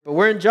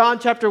We're in John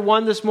chapter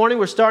 1 this morning.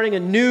 We're starting a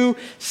new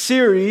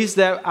series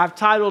that I've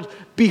titled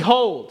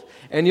Behold.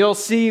 And you'll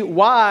see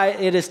why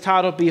it is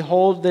titled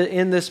Behold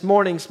in this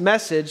morning's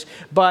message.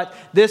 But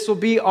this will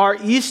be our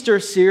Easter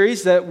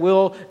series that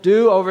we'll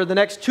do over the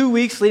next 2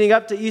 weeks leading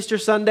up to Easter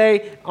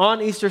Sunday,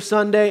 on Easter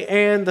Sunday,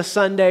 and the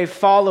Sunday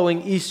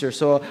following Easter.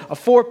 So a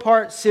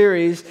 4-part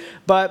series.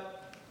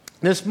 But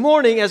this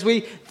morning, as we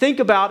think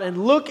about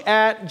and look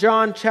at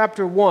John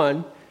chapter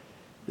 1,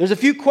 there's a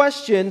few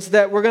questions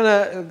that we're going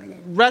to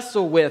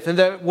wrestle with and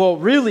that will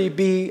really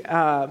be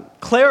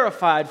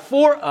clarified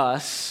for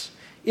us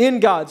in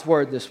God's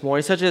Word this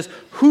morning, such as,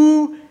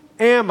 who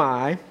am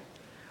I?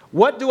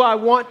 What do I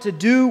want to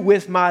do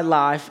with my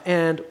life,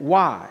 and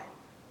why?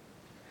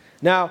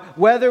 Now,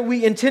 whether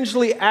we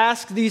intentionally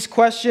ask these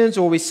questions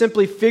or we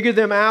simply figure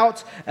them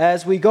out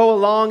as we go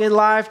along in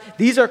life,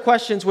 these are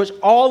questions which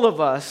all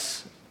of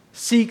us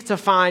seek to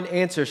find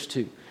answers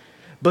to.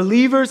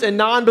 Believers and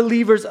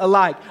non-believers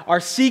alike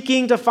are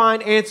seeking to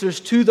find answers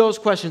to those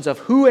questions of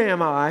who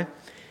am I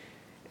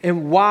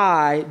and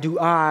why do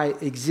I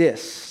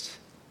exist?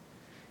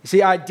 You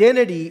see,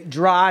 identity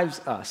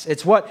drives us.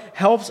 It's what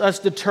helps us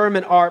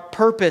determine our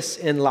purpose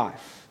in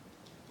life.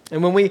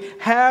 And when we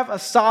have a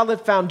solid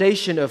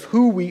foundation of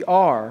who we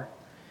are,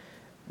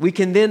 we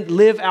can then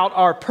live out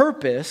our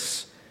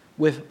purpose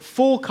with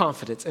full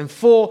confidence and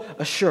full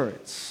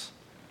assurance.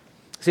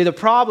 See, the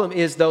problem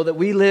is, though, that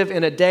we live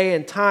in a day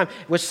and time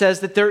which says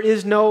that there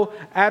is no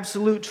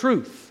absolute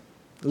truth.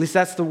 At least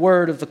that's the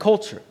word of the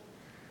culture,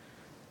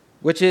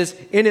 which is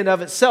in and of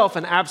itself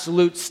an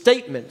absolute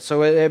statement.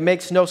 So it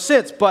makes no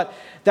sense, but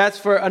that's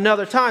for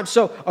another time.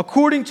 So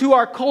according to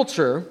our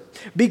culture,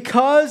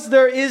 because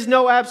there is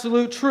no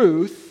absolute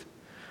truth,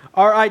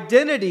 our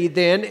identity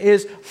then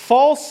is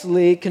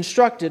falsely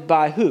constructed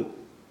by who?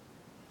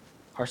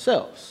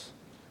 Ourselves.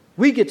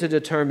 We get to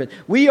determine.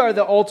 We are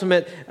the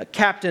ultimate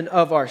captain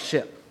of our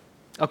ship,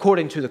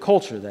 according to the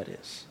culture, that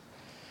is.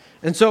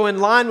 And so in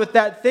line with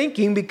that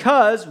thinking,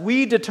 because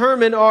we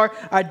determine our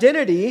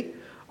identity,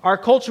 our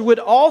culture would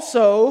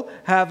also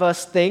have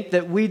us think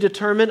that we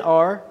determine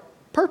our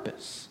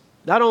purpose.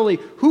 Not only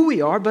who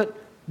we are, but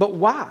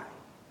why.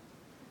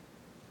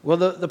 Well,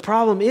 the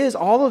problem is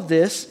all of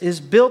this is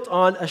built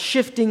on a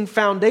shifting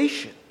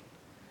foundation.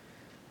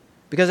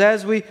 Because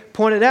as we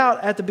pointed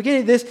out at the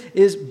beginning, this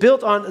is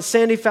built on a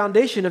sandy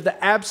foundation of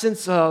the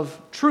absence of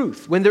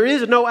truth. When there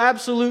is no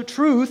absolute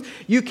truth,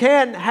 you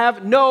can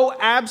have no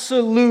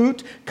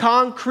absolute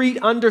concrete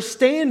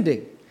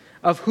understanding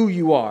of who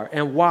you are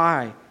and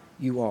why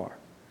you are.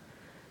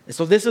 And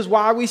so this is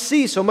why we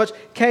see so much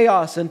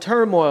chaos and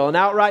turmoil and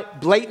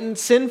outright blatant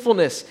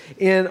sinfulness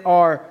in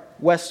our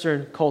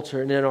Western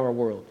culture and in our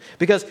world.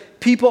 Because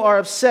people are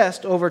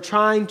obsessed over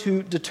trying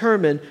to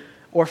determine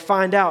or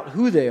find out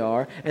who they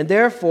are, and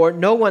therefore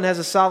no one has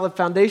a solid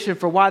foundation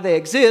for why they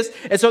exist,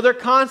 and so they're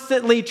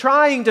constantly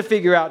trying to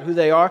figure out who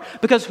they are,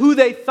 because who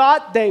they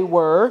thought they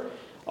were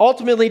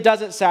ultimately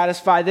doesn't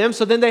satisfy them,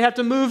 so then they have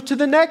to move to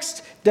the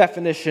next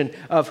definition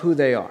of who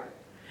they are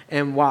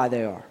and why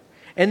they are.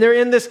 And they're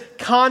in this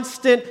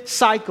constant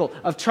cycle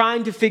of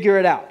trying to figure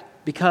it out,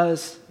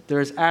 because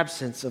there is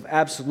absence of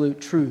absolute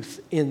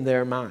truth in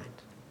their mind.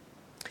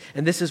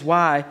 And this is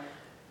why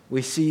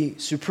we see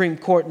Supreme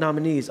Court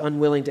nominees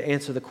unwilling to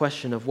answer the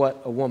question of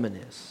what a woman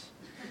is.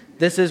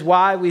 This is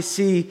why we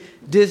see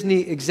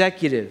Disney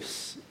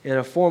executives in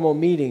a formal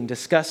meeting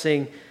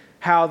discussing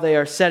how they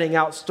are setting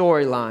out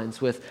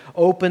storylines with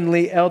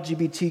openly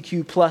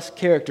LGBTQ plus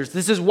characters.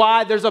 This is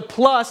why there's a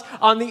plus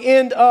on the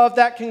end of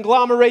that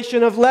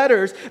conglomeration of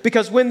letters,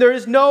 because when there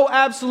is no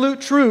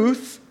absolute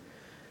truth,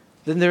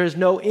 then there is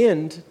no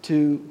end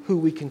to who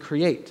we can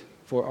create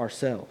for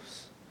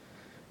ourselves.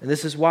 And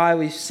this is why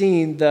we've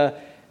seen the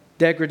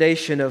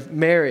degradation of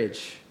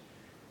marriage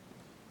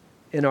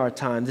in our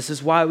time. This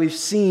is why we've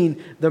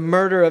seen the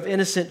murder of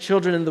innocent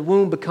children in the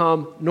womb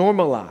become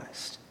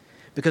normalized.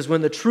 Because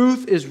when the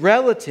truth is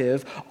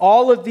relative,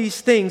 all of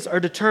these things are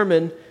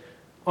determined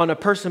on a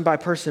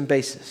person-by-person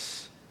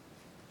basis.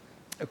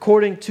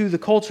 According to the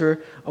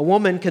culture, a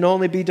woman can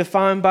only be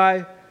defined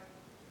by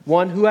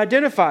one who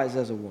identifies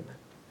as a woman.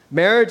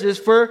 Marriage is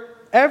for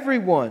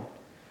everyone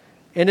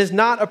and is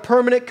not a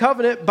permanent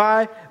covenant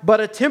but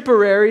a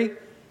temporary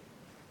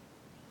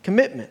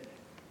commitment.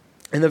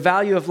 And the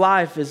value of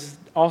life is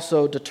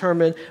also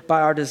determined by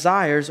our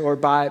desires or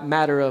by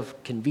matter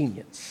of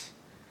convenience.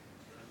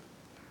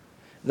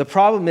 The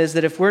problem is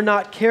that if we're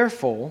not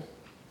careful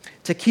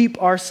to keep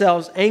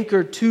ourselves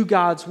anchored to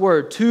God's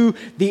Word, to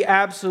the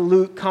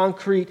absolute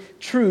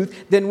concrete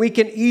truth, then we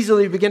can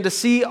easily begin to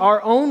see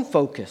our own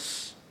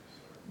focus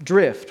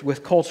drift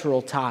with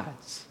cultural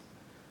tides.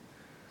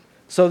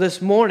 So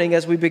this morning,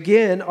 as we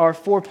begin our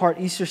 4-part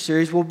Easter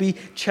series, we'll be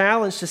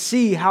challenged to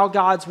see how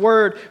God's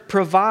Word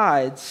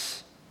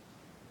provides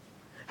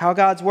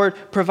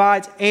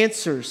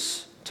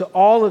answers to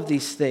all of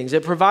these things.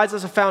 It provides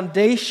us a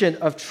foundation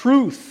of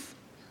truth.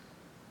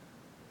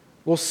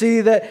 We'll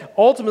see that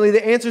ultimately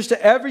the answers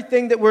to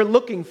everything that we're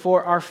looking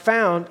for are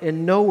found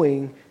in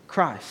knowing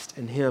Christ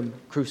and Him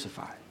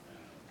crucified.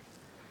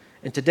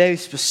 And today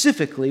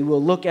specifically,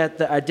 we'll look at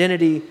the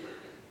identity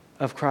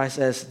of Christ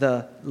as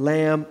the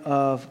Lamb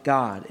of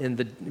God in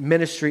the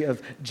ministry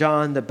of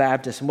John the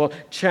Baptist. And we'll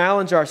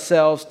challenge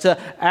ourselves to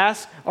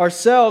ask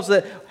ourselves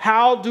that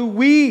how do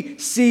we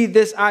see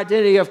this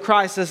identity of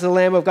Christ as the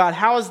Lamb of God?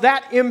 How has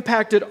that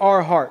impacted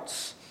our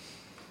hearts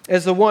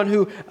as the one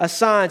who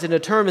assigns and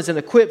determines and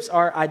equips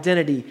our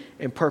identity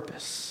and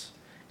purpose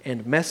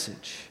and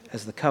message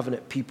as the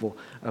covenant people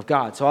of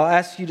God? So I'll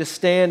ask you to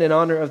stand in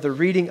honor of the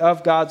reading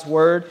of God's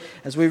word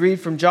as we read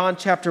from John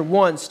chapter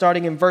 1,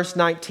 starting in verse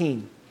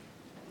 19.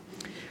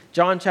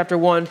 John chapter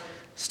 1,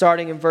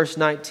 starting in verse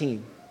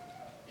 19.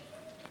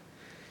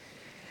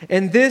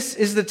 And this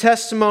is the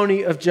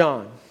testimony of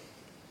John.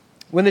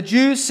 When the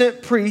Jews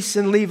sent priests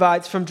and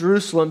Levites from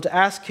Jerusalem to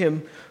ask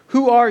him,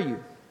 "Who are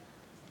you?"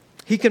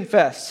 he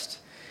confessed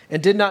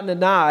and did not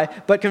deny,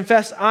 but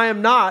confessed, "I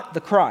am not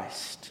the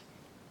Christ."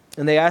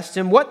 And they asked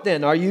him, "What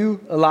then? Are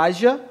you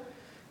Elijah?"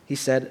 He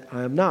said,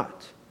 "I am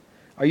not."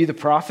 "Are you the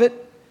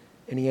prophet?"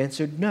 And he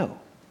answered, "No."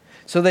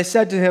 So they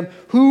said to him,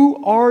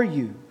 "Who are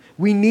you?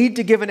 We need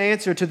to give an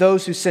answer to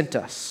those who sent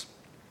us.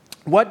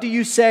 What do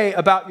you say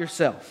about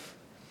yourself?"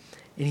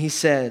 And he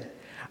said,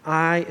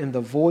 "I am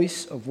the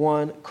voice of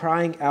one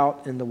crying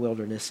out in the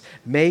wilderness,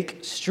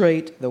 'Make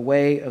straight the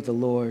way of the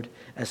Lord,'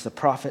 as the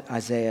prophet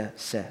Isaiah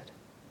said."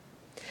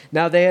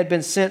 Now they had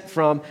been sent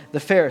from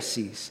the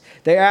Pharisees.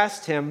 They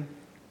asked him,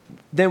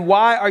 "Then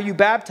why are you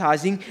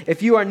baptizing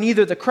if you are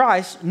neither the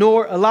Christ,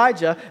 nor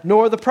Elijah,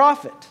 nor the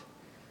prophet?"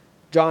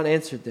 John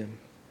answered them,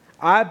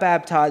 "I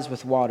baptize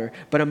with water,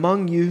 but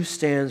among you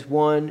stands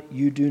one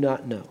you do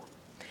not know,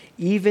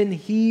 even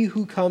he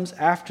who comes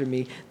after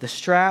me, the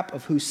strap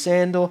of whose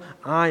sandal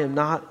I am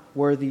not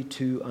worthy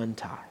to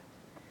untie."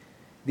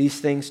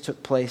 These things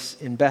took place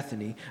in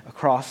Bethany,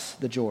 across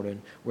the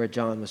Jordan, where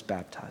John was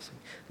baptizing.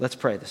 Let's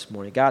pray this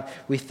morning. God,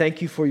 we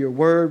thank you for your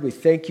word. We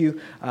thank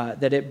you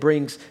that it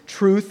brings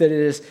truth, that it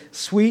is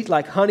sweet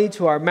like honey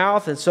to our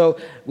mouth. And so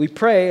we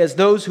pray as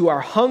those who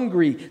are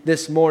hungry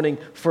this morning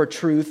for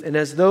truth, and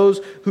as those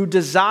who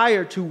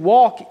desire to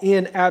walk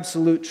in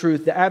absolute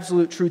truth, the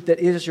absolute truth that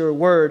is your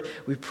word,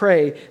 we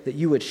pray that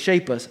you would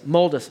shape us,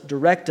 mold us,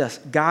 direct us,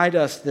 guide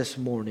us this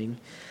morning,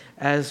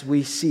 as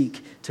we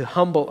seek to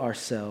humble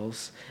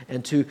ourselves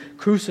and to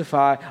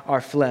crucify our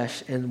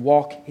flesh and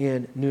walk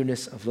in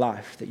newness of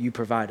life that you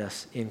provide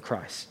us in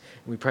Christ.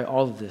 And we pray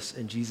all of this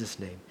in Jesus'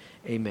 name.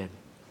 Amen.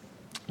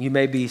 You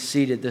may be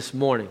seated this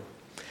morning.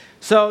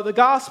 So the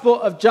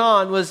Gospel of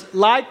John was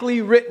likely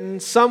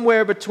written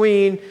somewhere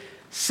between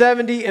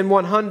 70 and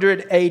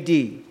 100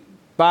 AD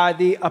by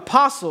the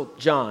Apostle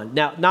John.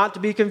 Now, not to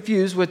be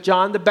confused with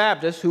John the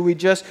Baptist, who we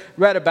just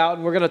read about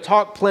and we're going to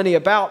talk plenty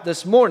about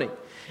this morning.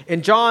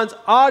 And John's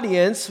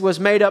audience was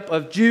made up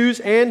of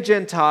Jews and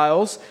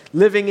Gentiles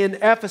living in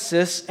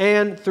Ephesus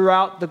and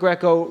throughout the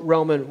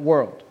Greco-Roman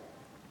world.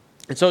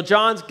 And so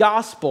John's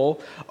gospel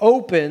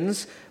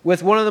opens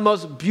with one of the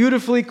most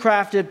beautifully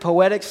crafted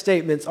poetic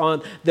statements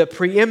on the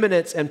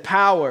preeminence and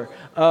power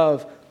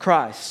of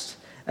Christ,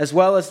 as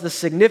well as the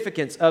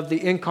significance of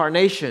the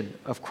incarnation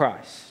of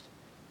Christ.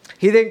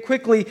 He then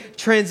quickly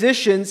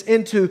transitions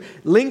into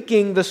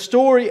linking the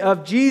story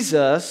of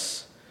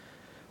Jesus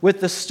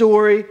with the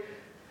story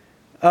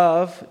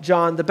of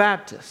John the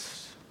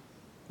Baptist.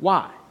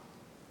 Why?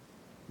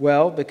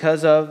 Well,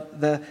 because of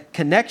the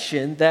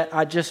connection that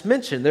I just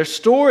mentioned. Their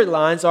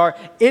storylines are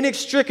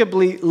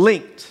inextricably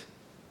linked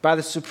by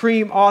the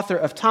supreme author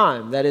of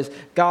time, that is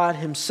God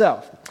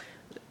himself.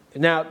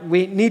 Now,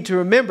 we need to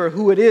remember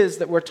who it is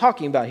that we're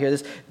talking about here.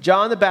 This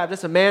John the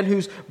Baptist, a man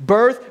whose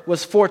birth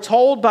was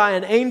foretold by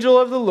an angel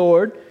of the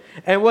Lord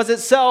and was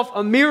itself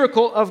a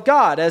miracle of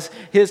God. As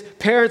his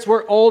parents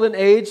were old in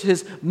age,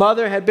 his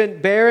mother had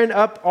been barren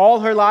up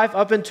all her life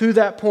up until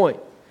that point.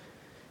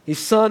 He's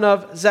son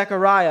of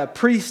Zechariah,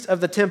 priest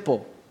of the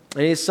temple.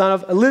 And he's son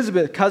of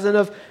Elizabeth, cousin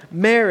of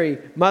Mary,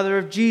 mother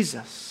of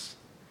Jesus.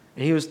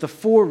 And he was the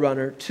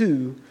forerunner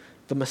to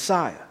the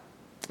Messiah.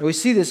 And we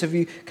see this if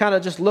you kind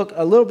of just look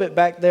a little bit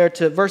back there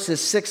to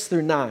verses 6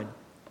 through 9.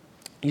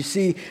 You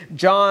see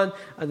John,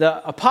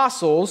 the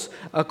apostles,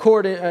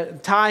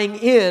 tying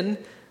in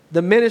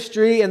the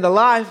ministry and the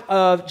life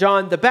of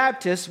John the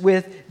Baptist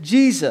with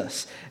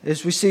Jesus.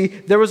 As we see,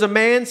 there was a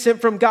man sent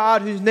from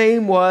God whose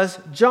name was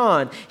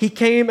John. He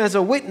came as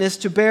a witness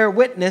to bear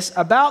witness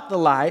about the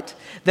light,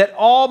 that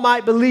all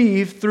might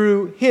believe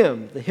through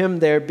him. The him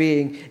there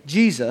being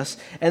Jesus.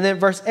 And then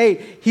verse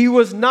 8, he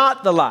was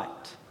not the light,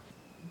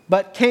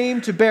 but came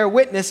to bear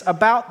witness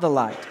about the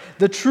light.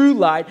 The true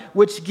light,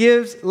 which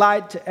gives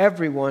light to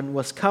everyone,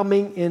 was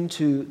coming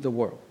into the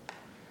world.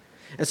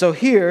 And so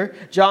here,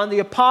 John the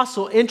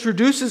Apostle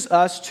introduces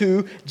us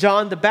to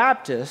John the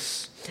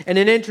Baptist. And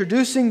in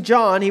introducing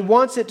John, he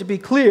wants it to be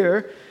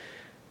clear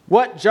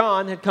what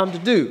John had come to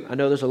do. I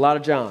know there's a lot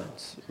of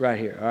Johns right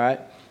here, all right?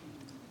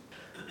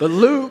 But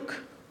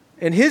Luke,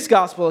 in his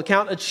gospel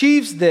account,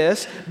 achieves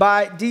this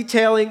by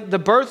detailing the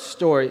birth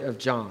story of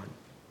John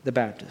the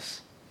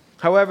Baptist.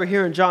 However,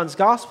 here in John's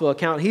gospel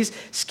account, he's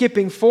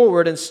skipping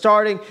forward and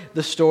starting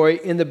the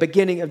story in the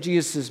beginning of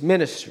Jesus'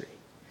 ministry.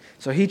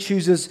 So he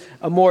chooses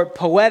a more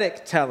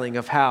poetic telling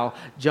of how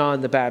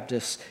John the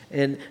Baptist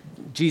and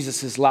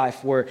Jesus'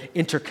 life were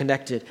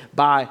interconnected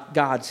by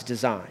God's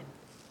design.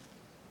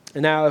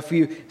 And now if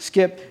you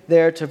skip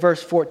there to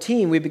verse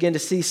 14, we begin to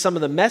see some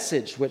of the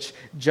message which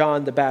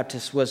John the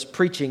Baptist was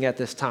preaching at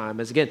this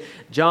time. As again,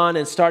 John,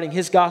 in starting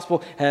his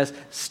gospel, has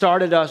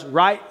started us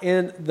right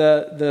in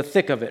the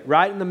thick of it,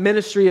 right in the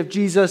ministry of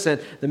Jesus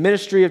and the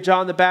ministry of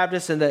John the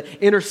Baptist and the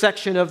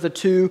intersection of the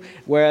two,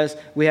 whereas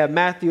we have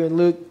Matthew and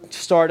Luke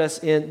start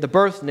us in the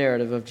birth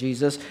narrative of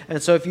Jesus.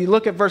 And so if you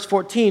look at verse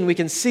 14, we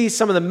can see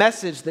some of the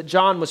message that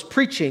John was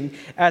preaching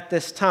at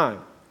this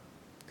time.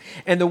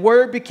 And the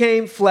Word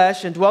became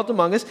flesh and dwelt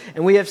among us,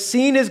 and we have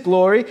seen His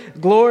glory,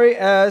 glory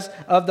as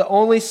of the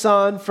only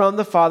Son from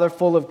the Father,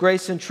 full of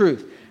grace and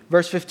truth.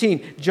 Verse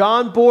 15,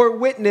 John bore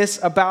witness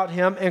about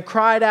Him and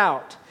cried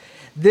out,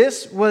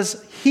 "This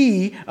was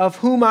He of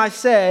whom I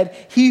said,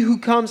 He who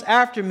comes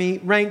after me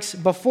ranks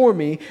before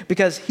me,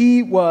 because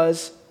He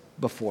was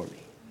before me."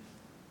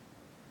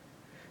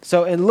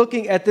 So in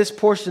looking at this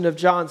portion of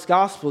John's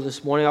gospel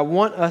this morning, I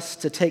want us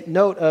to take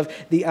note of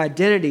the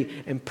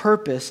identity and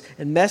purpose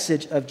and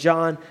message of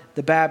John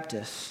the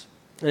Baptist.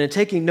 And in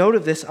taking note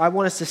of this, I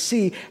want us to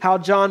see how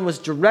John was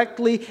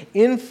directly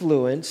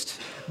influenced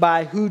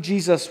by who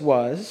Jesus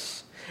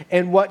was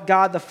and what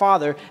God the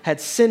Father had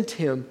sent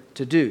him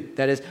to do.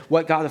 That is,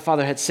 what God the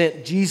Father had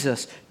sent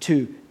Jesus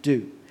to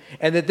do.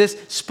 And that this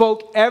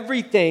spoke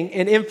everything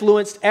and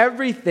influenced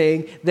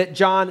everything that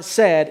John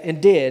said and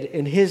did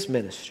in his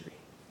ministry.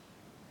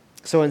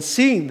 So in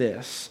seeing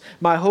this,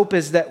 my hope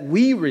is that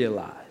we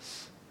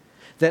realize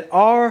that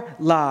our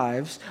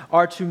lives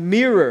are to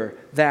mirror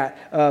that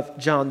of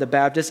John the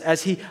Baptist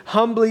as he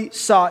humbly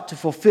sought to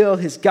fulfill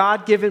his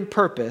God-given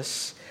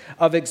purpose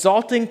of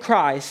exalting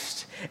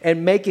Christ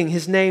and making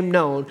his name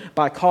known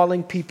by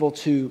calling people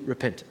to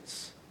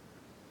repentance.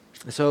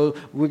 So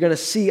we're going to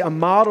see a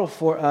model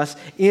for us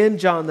in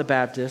John the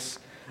Baptist,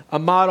 a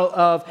model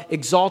of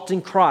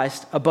exalting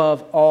Christ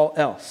above all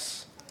else.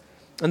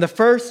 And the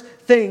first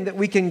thing that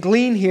we can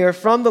glean here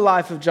from the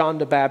life of John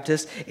the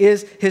Baptist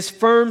is his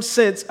firm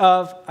sense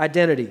of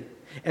identity.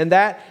 And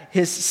that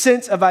his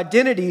sense of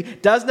identity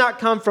does not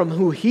come from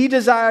who he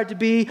desired to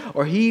be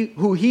or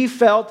who he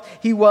felt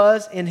he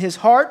was in his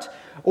heart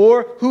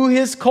or who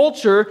his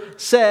culture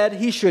said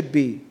he should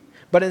be.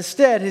 But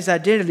instead, his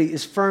identity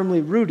is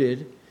firmly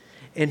rooted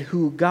in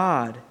who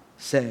God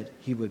said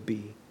he would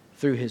be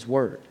through his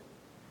word.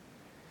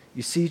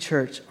 You see,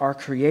 church, our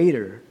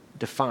Creator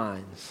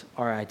defines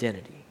our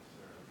identity.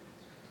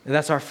 And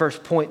that's our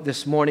first point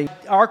this morning.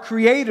 Our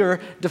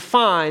Creator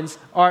defines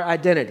our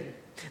identity.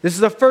 This is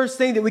the first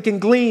thing that we can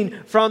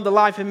glean from the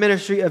life and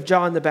ministry of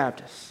John the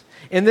Baptist.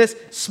 In this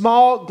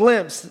small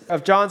glimpse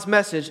of John's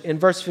message in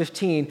verse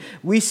 15,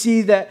 we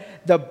see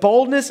that the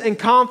boldness and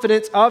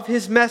confidence of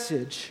his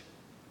message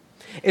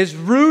is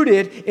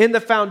rooted in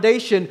the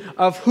foundation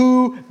of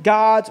who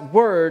God's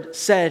word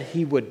said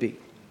he would be.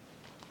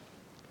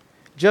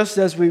 Just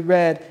as we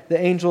read the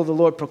angel of the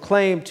Lord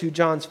proclaim to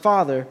John's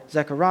father,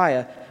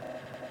 Zechariah,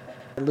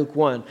 in Luke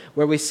 1,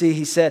 where we see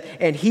he said,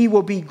 "And he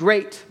will be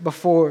great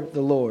before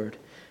the Lord,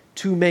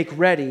 to make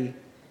ready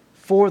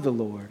for the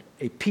Lord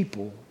a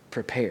people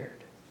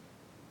prepared."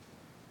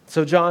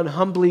 So John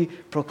humbly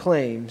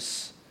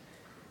proclaims,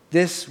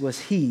 "This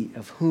was he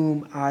of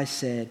whom I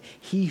said,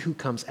 He who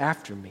comes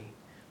after me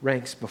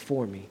ranks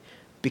before me,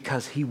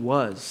 because he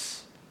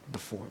was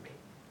before me."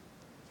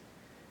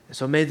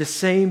 So may the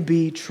same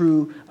be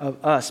true of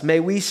us. May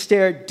we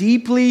stare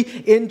deeply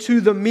into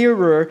the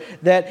mirror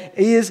that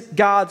is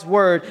God's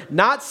word,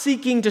 not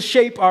seeking to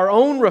shape our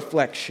own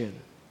reflection,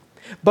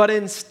 but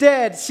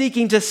instead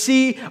seeking to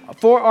see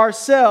for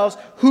ourselves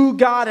who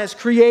God has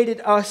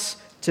created us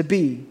to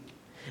be.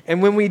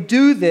 And when we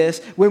do this,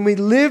 when we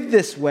live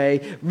this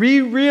way,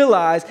 we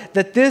realize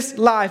that this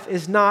life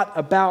is not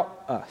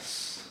about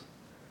us,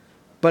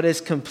 but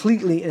is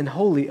completely and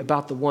wholly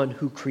about the one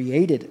who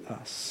created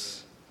us.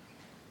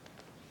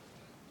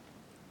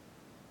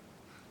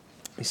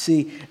 You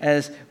see,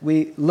 as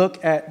we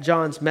look at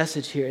John's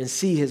message here and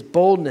see his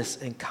boldness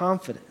and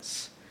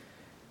confidence,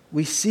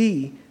 we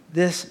see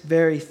this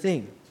very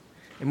thing.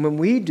 And when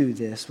we do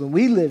this, when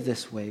we live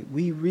this way,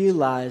 we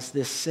realize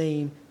this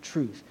same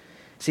truth.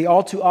 See,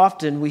 all too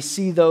often we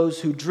see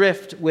those who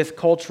drift with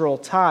cultural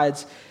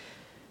tides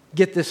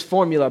get this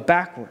formula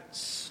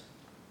backwards.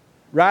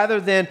 Rather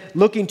than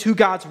looking to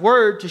God's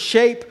word to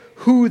shape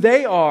who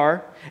they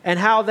are and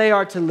how they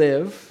are to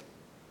live,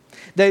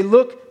 they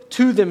look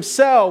to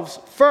themselves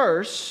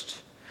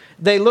first,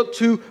 they look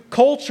to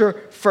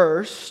culture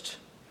first,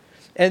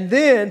 and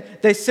then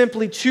they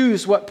simply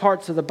choose what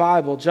parts of the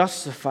Bible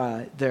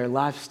justify their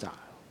lifestyle.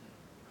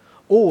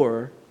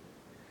 Or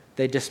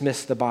they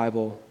dismiss the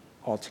Bible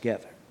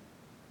altogether.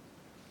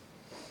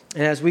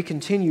 And as we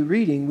continue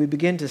reading, we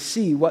begin to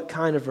see what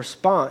kind of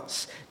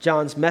response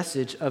John's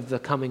message of the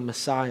coming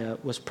Messiah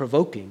was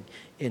provoking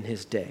in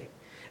his day.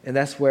 And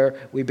that's where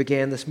we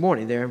began this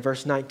morning, there in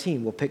verse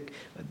 19. We'll pick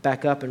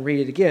back up and read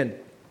it again.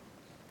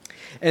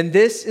 "And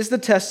this is the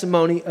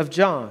testimony of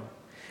John,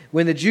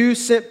 when the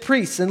Jews sent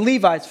priests and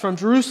Levites from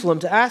Jerusalem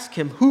to ask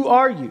him, "Who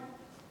are you?"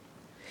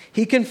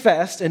 he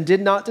confessed and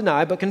did not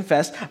deny, but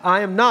confessed,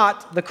 "I am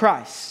not the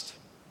Christ."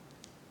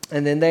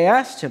 And then they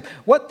asked him,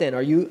 "What then?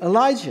 Are you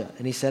Elijah?"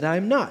 And he said, "I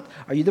am not."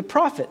 "Are you the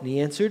prophet?" And he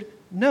answered,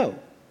 "No."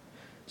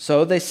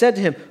 So they said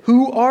to him,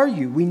 "Who are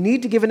you? We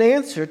need to give an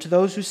answer to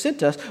those who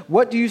sent us.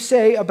 What do you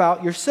say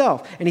about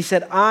yourself?" And he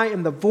said, "I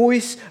am the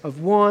voice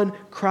of one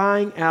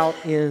crying out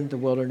in the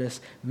wilderness,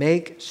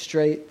 'Make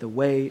straight the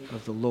way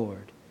of the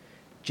Lord,'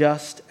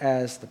 just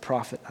as the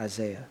prophet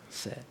Isaiah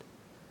said."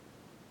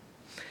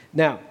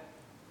 Now,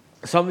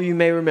 some of you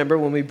may remember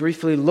when we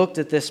briefly looked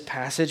at this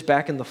passage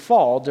back in the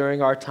fall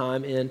during our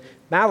time in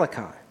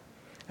Malachi,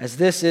 as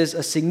this is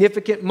a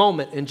significant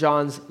moment in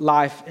John's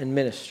life and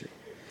ministry.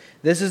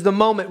 This is the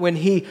moment when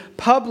he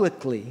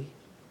publicly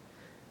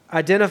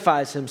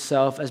identifies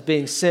himself as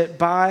being sent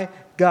by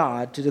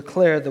God to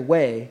declare the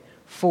way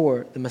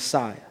for the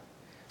Messiah.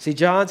 See,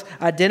 John's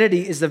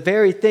identity is the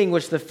very thing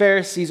which the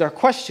Pharisees are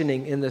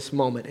questioning in this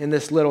moment, in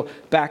this little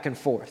back and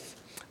forth.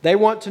 They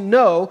want to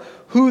know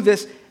who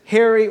this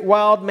hairy,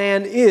 wild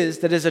man is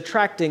that is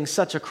attracting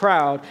such a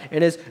crowd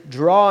and is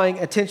drawing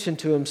attention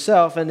to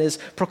himself and is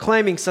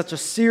proclaiming such a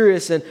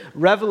serious and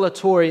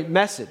revelatory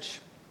message.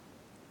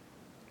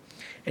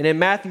 And in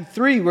Matthew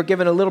 3, we're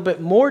given a little bit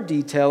more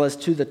detail as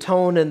to the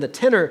tone and the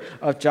tenor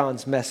of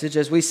John's message,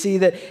 as we see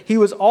that he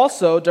was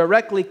also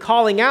directly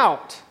calling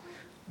out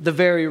the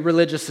very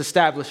religious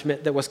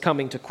establishment that was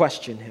coming to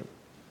question him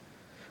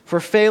for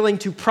failing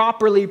to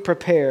properly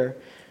prepare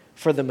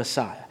for the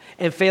Messiah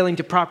and failing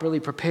to properly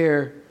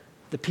prepare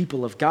the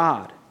people of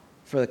God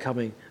for the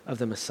coming of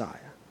the Messiah,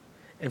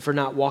 and for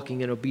not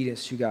walking in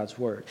obedience to God's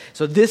word.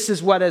 So this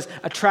is what has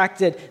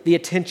attracted the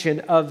attention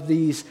of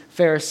these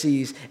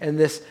Pharisees and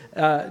this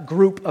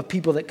group of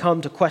people that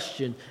come to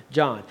question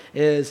John.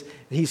 Is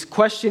he's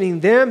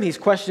questioning them, he's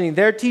questioning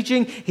their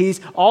teaching, he's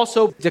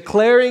also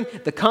declaring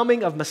the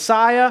coming of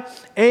Messiah,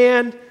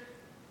 and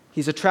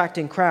he's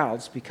attracting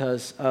crowds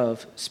because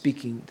of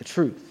speaking the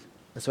truth.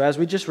 And so as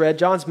we just read,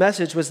 John's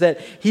message was that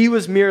he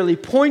was merely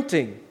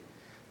pointing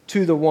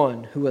to the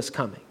one who was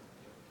coming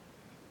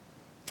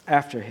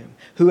after him,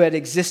 who had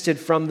existed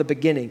from the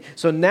beginning.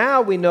 So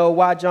now we know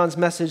why John's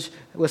message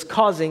was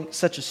causing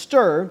such a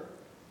stir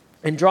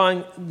and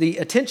drawing the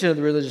attention of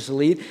the religious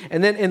elite.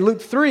 And then in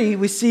Luke 3,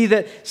 we see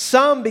that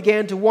some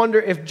began to wonder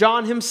if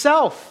John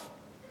himself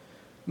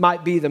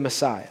might be the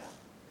Messiah.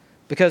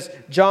 Because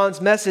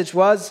John's message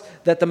was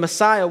that the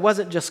Messiah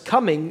wasn't just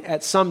coming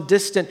at some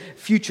distant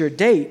future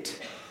date,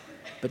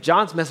 but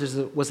John's message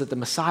was that the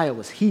Messiah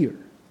was here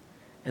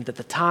and that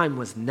the time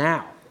was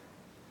now.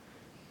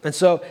 And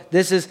so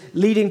this is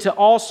leading to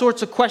all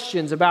sorts of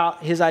questions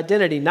about his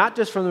identity, not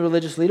just from the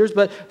religious leaders,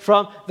 but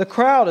from the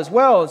crowd as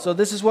well. And so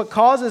this is what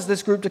causes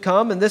this group to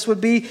come, and this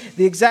would be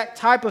the exact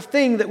type of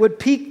thing that would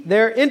pique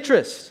their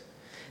interest.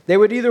 They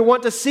would either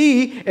want to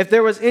see if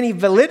there was any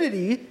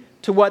validity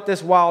to what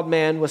this wild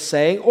man was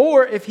saying,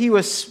 or if he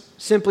was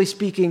simply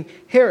speaking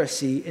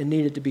heresy and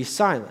needed to be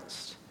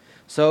silenced.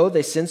 So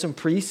they send some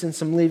priests and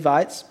some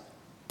Levites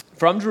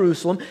from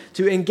Jerusalem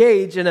to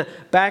engage in a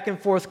back and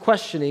forth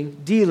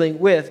questioning dealing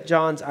with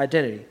John's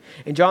identity.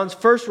 And John's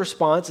first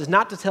response is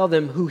not to tell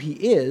them who he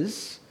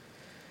is,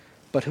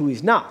 but who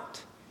he's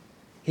not.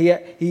 He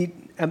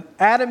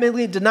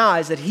adamantly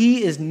denies that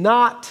he is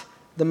not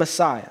the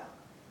Messiah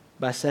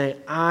by saying,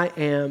 "I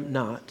am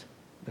not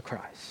the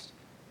Christ."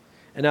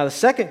 And now the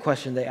second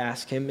question they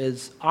ask him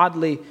is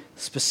oddly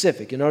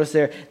specific. You notice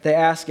there they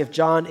ask if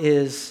John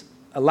is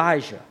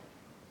Elijah.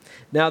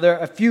 Now, there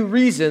are a few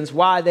reasons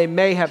why they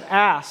may have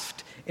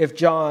asked if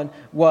John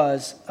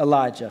was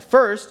Elijah.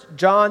 First,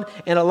 John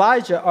and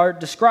Elijah are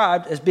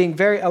described as being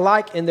very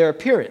alike in their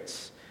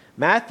appearance.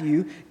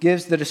 Matthew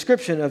gives the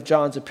description of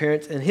John's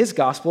appearance in his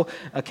gospel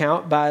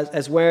account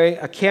as wearing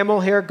a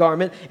camel hair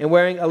garment and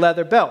wearing a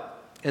leather belt.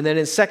 And then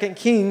in 2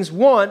 Kings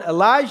 1,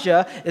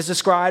 Elijah is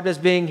described as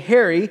being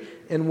hairy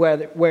and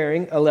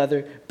wearing a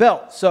leather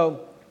belt.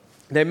 So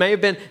they may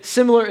have been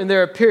similar in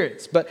their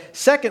appearance. But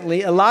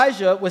secondly,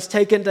 Elijah was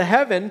taken to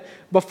heaven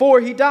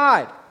before he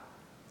died.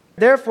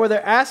 Therefore,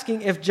 they're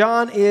asking if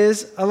John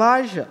is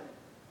Elijah.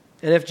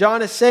 And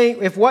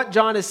if what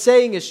John is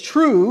saying is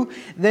true,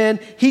 then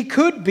he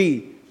could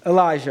be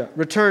Elijah,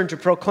 returned to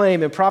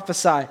proclaim and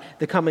prophesy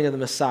the coming of the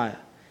Messiah.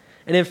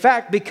 And in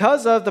fact,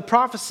 because of the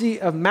prophecy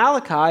of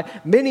Malachi,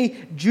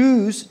 many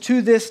Jews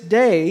to this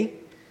day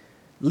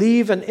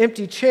leave an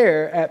empty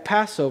chair at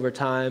Passover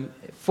time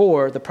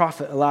for the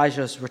prophet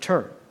Elijah's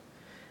return.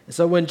 And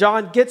so when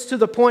John gets to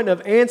the point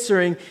of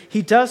answering,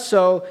 he does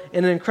so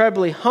in an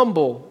incredibly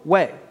humble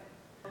way.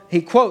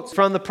 He quotes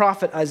from the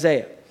prophet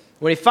Isaiah.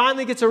 When he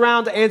finally gets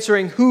around to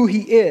answering who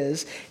he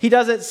is, he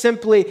doesn't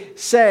simply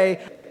say,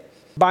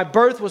 "My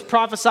birth was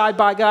prophesied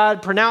by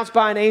God, pronounced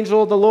by an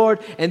angel of the Lord,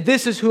 and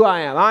this is who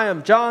I am. I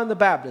am John the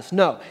Baptist."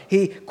 No,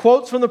 he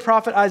quotes from the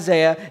prophet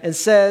Isaiah and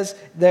says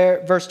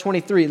there, verse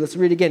 23, let's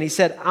read again. He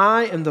said,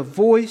 "I am the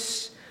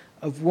voice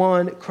of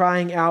one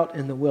crying out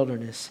in the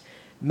wilderness,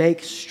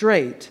 'Make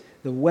straight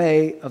the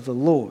way of the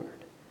Lord,'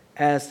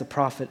 as the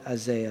prophet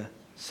Isaiah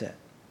set.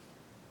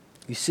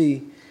 You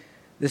see,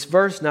 this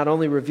verse not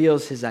only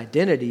reveals his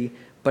identity,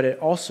 but it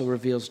also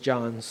reveals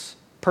John's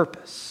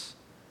purpose.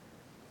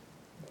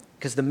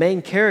 Because the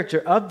main character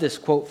of this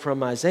quote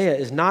from Isaiah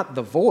is not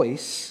the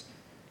voice,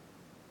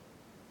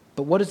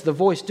 but what is the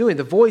voice doing?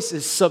 The voice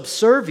is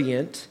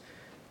subservient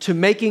to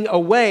making a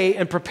way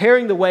and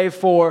preparing the way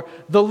for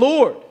the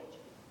Lord.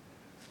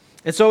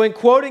 And so in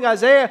quoting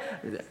Isaiah,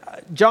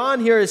 John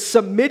here is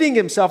submitting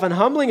himself and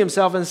humbling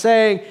himself and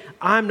saying,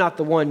 I'm not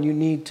the one you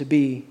need to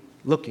be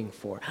looking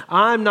for.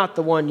 I'm not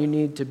the one you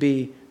need to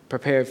be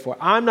prepared for.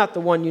 I'm not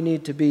the one you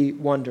need to be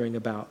wondering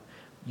about.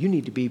 You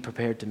need to be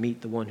prepared to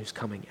meet the one who's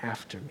coming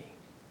after me.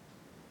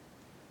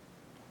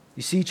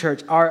 You see,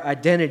 church, our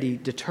identity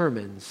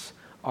determines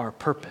our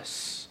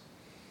purpose.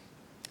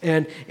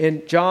 And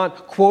in John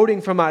quoting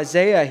from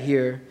Isaiah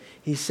here,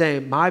 he's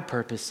saying, my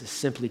purpose is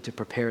simply to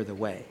prepare the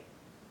way.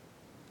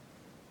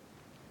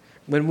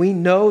 When we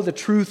know the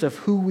truth of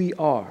who we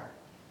are,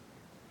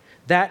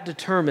 that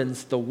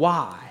determines the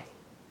why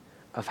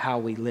of how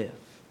we live.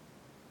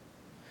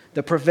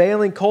 The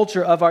prevailing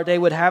culture of our day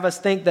would have us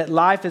think that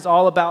life is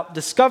all about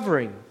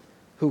discovering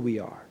who we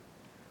are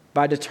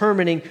by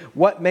determining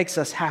what makes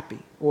us happy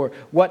or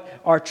what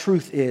our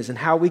truth is and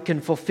how we can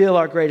fulfill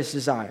our greatest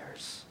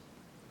desires.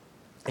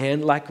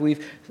 And like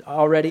we've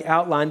already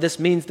outlined, this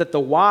means that the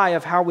why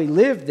of how we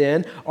live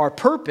then, our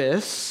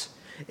purpose,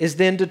 is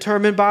then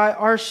determined by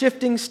our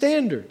shifting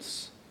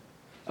standards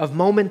of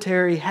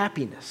momentary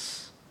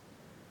happiness.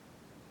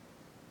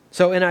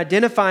 So in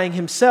identifying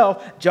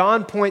himself,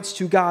 John points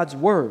to God's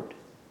word.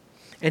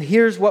 And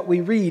here's what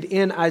we read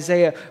in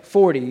Isaiah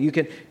 40. You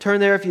can turn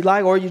there if you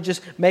like, or you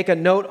just make a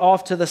note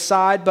off to the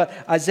side. But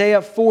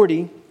Isaiah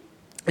 40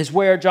 is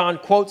where John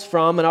quotes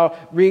from, and I'll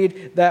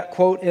read that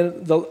quote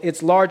in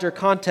its larger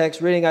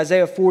context, reading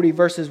Isaiah 40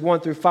 verses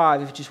 1 through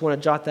 5, if you just want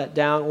to jot that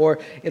down, or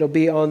it'll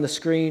be on the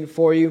screen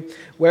for you,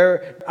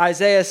 where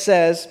Isaiah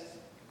says,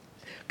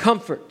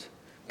 comfort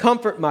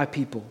my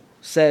people,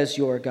 says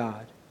your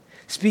God.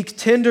 Speak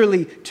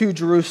tenderly to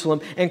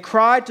Jerusalem and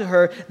cry to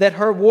her that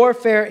her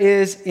warfare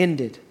is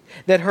ended,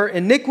 that her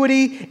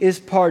iniquity is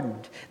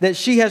pardoned, that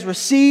she has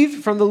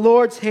received from the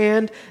Lord's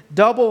hand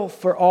double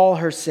for all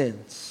her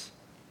sins.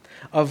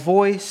 A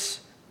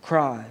voice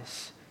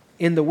cries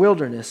in the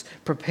wilderness,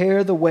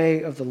 prepare the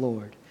way of the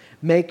Lord.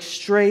 Make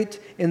straight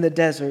in the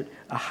desert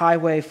a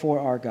highway for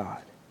our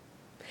God.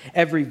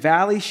 Every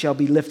valley shall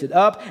be lifted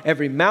up,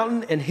 every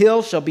mountain and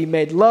hill shall be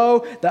made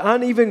low, the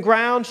uneven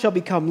ground shall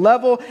become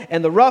level,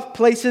 and the rough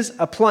places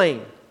a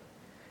plain.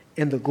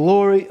 And the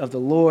glory of the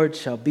Lord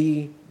shall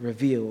be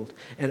revealed,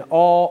 and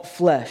all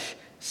flesh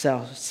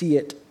shall see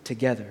it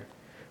together,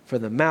 for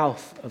the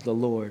mouth of the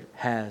Lord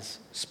has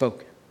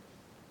spoken.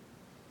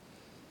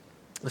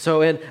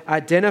 So in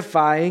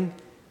identifying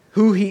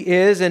who he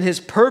is and his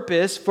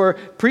purpose for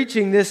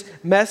preaching this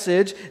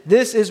message,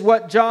 this is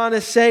what John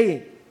is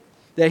saying.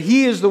 That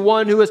he is the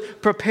one who is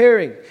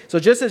preparing. So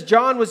just as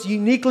John was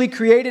uniquely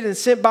created and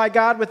sent by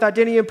God with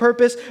identity and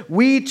purpose,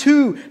 we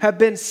too have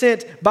been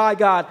sent by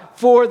God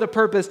for the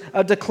purpose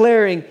of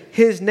declaring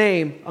his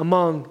name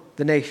among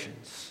the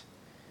nations.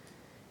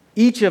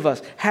 Each of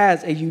us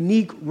has a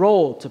unique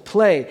role to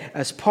play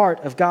as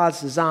part of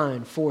God's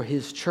design for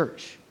his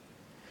church,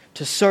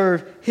 to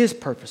serve his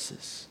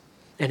purposes,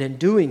 and in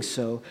doing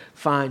so,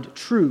 find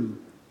true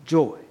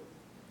joy.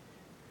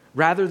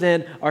 Rather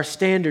than our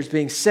standards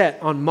being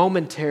set on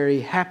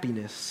momentary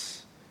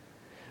happiness,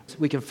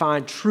 we can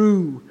find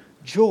true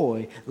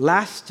joy,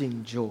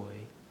 lasting joy,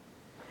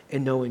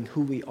 in knowing who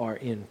we are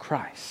in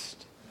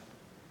Christ.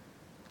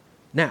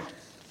 Now,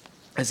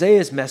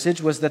 Isaiah's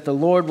message was that the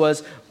Lord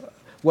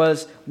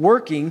was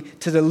working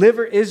to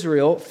deliver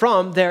Israel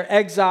from their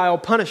exile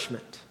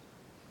punishment.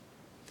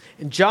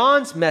 And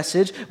John's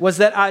message was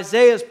that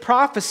Isaiah's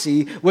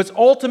prophecy was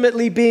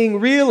ultimately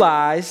being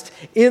realized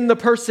in the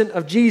person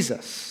of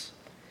Jesus.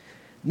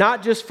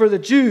 Not just for the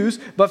Jews,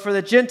 but for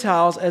the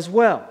Gentiles as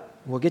well.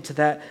 We'll get to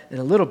that in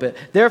a little bit.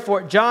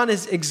 Therefore, John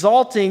is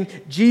exalting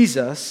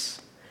Jesus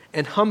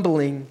and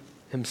humbling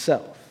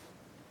himself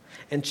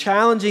and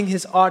challenging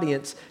his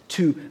audience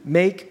to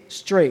make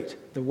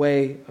straight the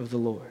way of the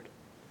Lord.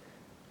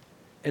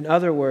 In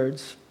other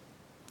words,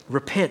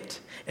 repent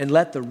and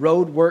let the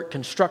roadwork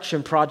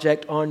construction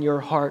project on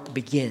your heart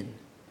begin.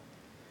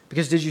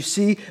 Because did you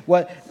see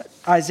what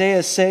Isaiah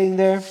is saying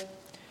there?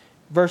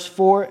 Verse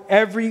 4,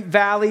 every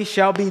valley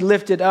shall be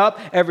lifted up,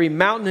 every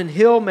mountain and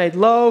hill made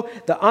low,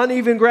 the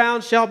uneven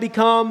ground shall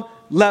become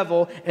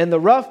level, and the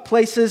rough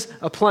places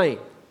a plain.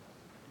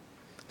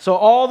 So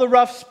all the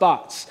rough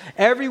spots,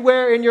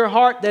 everywhere in your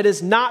heart that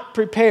is not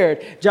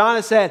prepared, John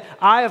has said,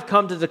 I have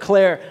come to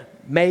declare,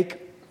 make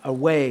a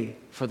way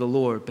for the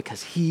Lord,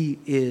 because he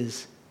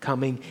is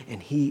coming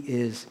and he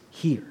is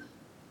here.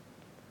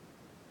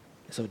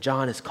 So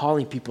John is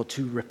calling people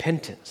to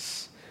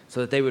repentance, so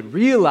that they would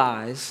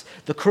realize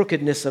the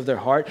crookedness of their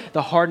heart,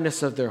 the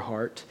hardness of their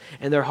heart,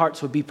 and their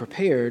hearts would be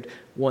prepared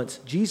once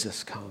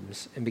Jesus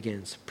comes and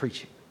begins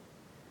preaching.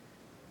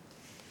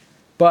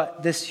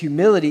 But this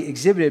humility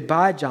exhibited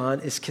by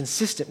John is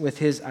consistent with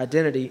his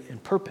identity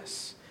and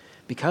purpose.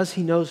 Because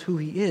he knows who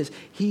he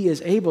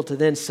is able to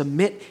then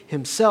submit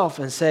himself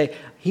and say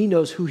he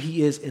knows who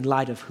he is in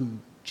light of who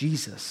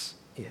Jesus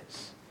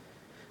is.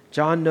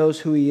 John knows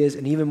who he is,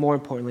 and even more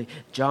importantly,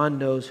 John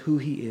knows who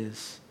he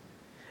is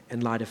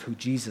in light of who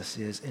Jesus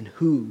is and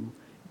who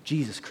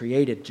Jesus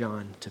created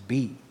John to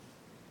be.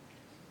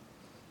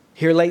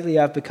 Here lately,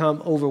 I've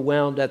become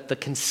overwhelmed at the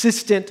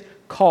consistent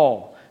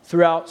call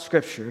throughout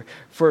Scripture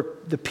for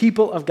the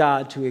people of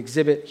God to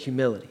exhibit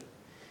humility.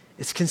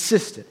 It's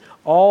consistent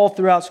all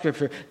throughout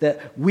Scripture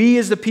that we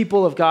as the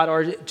people of God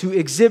are to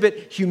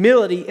exhibit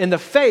humility in the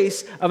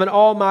face of an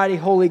almighty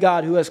holy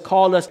God who has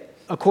called us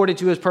according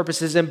to his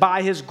purposes and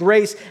by his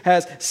grace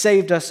has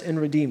saved us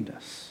and redeemed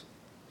us.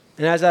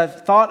 And as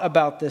I've thought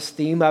about this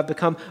theme, I've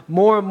become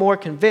more and more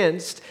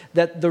convinced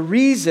that the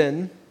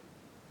reason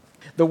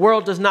the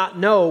world does not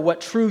know what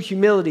true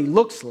humility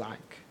looks like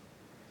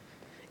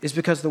is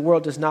because the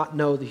world does not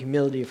know the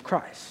humility of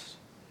Christ.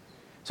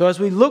 So as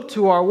we look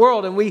to our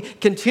world and we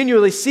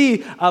continually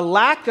see a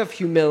lack of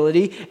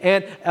humility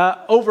and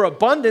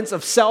overabundance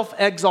of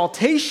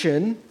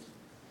self-exaltation,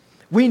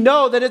 we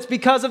know that it's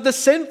because of the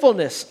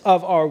sinfulness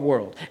of our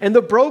world and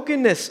the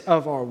brokenness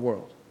of our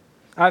world.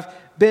 I've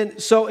been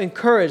so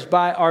encouraged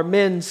by our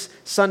men's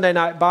Sunday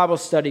night Bible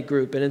study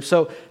group, and I'm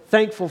so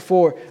thankful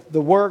for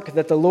the work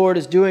that the Lord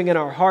is doing in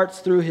our hearts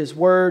through his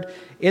word.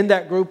 In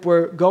that group,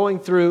 we're going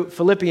through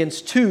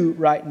Philippians 2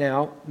 right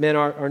now. Men,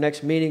 our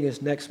next meeting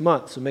is next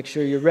month, so make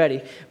sure you're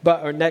ready.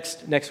 Or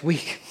next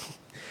week.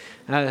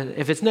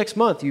 If it's next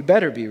month, you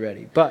better be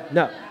ready. But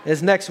no,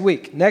 it's next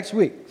week.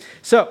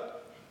 So,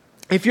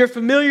 if you're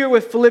familiar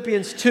with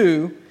Philippians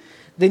 2,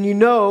 then you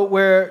know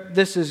where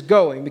this is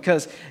going,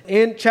 because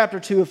in chapter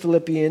 2 of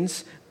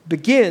Philippians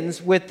begins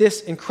with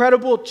this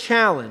incredible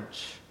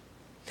challenge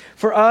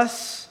for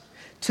us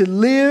to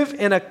live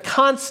in a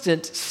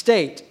constant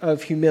state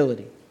of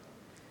humility.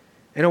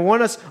 And I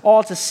want us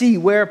all to see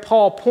where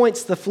Paul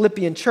points the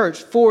Philippian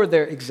church for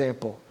their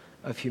example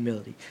of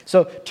humility.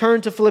 So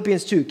turn to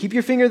Philippians 2. Keep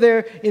your finger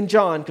there in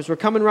John, because we're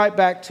coming right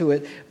back to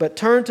it. But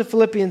turn to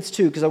Philippians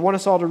 2, because I want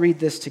us all to read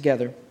this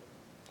together.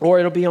 Or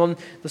it'll be on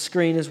the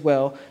screen as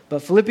well.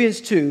 But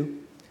Philippians 2,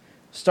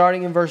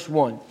 starting in verse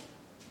 1.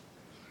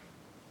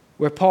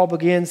 Where Paul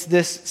begins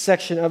this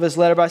section of his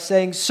letter by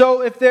saying,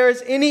 so if there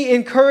is any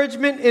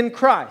encouragement in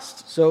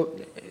Christ. So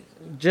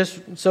just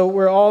so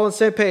we're all on the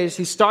same page,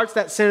 he starts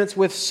that sentence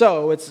with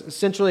so. It's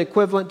essentially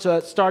equivalent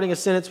to starting a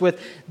sentence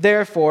with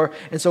therefore.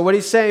 And so what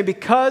he's saying,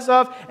 because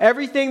of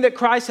everything that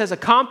Christ has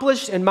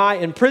accomplished in my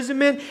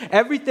imprisonment,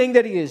 everything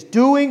that he is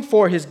doing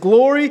for his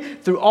glory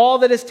through all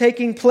that is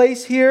taking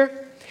place here,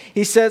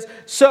 he says,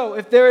 so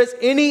if there is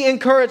any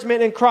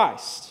encouragement in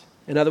Christ,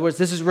 in other words,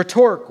 this is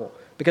rhetorical,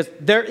 because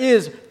there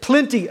is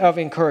plenty of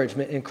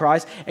encouragement in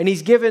Christ, and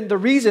he's given the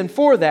reason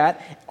for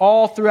that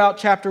all throughout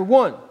chapter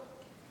 1.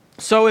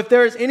 So if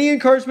there is any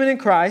encouragement in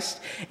Christ,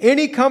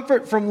 any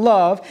comfort from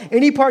love,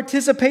 any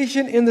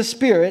participation in the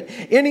Spirit,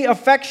 any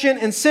affection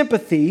and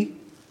sympathy,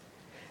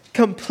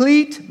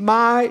 complete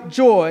my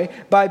joy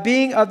by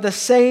being of the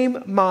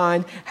same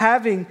mind,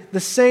 having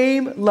the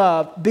same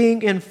love,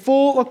 being in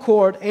full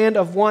accord and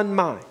of one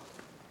mind.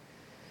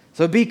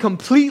 So be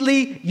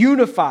completely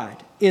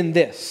unified in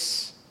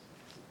this,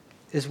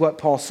 is what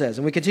Paul says.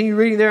 And we continue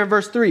reading there in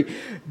verse 3.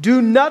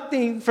 Do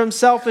nothing from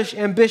selfish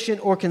ambition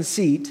or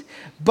conceit,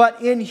 but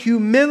in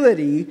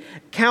humility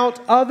count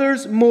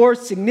others more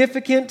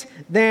significant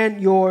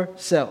than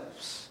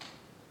yourselves.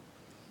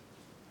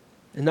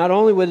 And not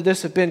only would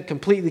this have been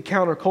completely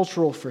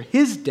countercultural for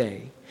his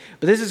day,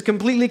 but this is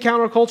completely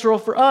countercultural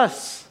for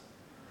us.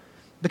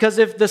 Because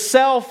if the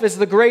self is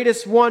the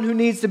greatest one who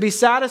needs to be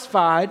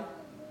satisfied,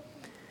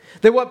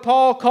 then what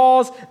Paul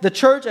calls the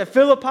church at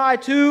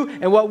Philippi to,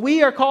 and what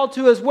we are called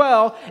to as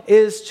well,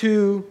 is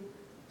to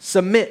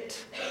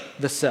submit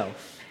the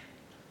self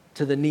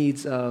to the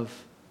needs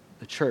of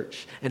the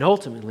church. And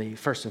ultimately,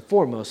 first and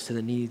foremost, to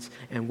the needs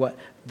and what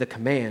the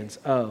commands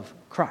of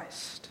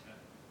Christ.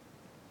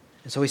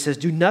 And so he says,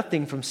 do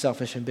nothing from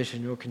selfish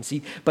ambition or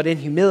conceit, but in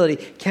humility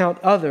count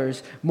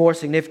others more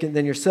significant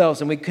than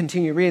yourselves. And we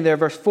continue reading there,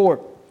 verse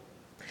 4.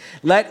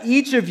 Let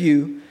each of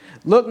you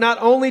look not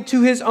only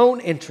to his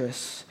own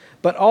interests,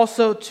 but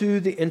also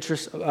to the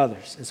interests of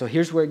others. And so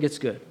here's where it gets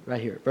good,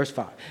 right here, verse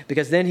 5.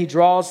 Because then he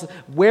draws,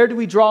 where do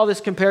we draw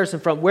this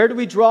comparison from? Where do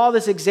we draw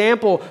this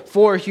example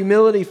for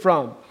humility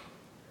from?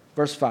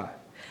 Verse 5.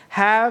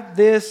 Have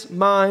this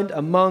mind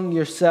among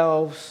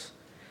yourselves,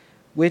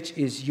 which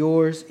is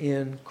yours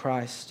in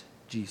Christ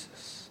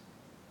Jesus,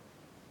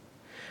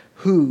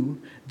 who,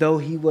 though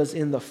he was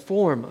in the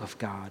form of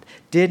God,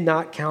 did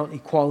not count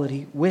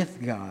equality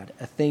with God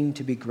a thing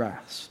to be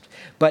grasped,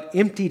 but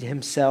emptied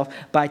himself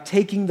by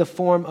taking the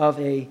form of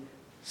a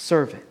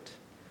servant.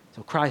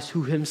 So Christ,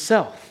 who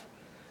himself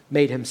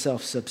made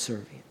himself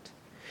subservient,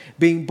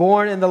 being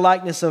born in the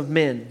likeness of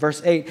men,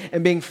 verse 8,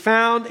 and being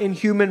found in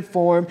human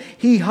form,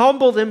 he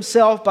humbled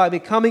himself by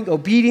becoming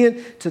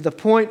obedient to the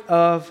point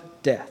of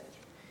death,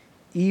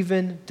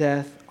 even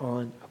death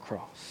on a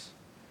cross.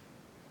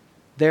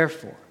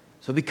 Therefore,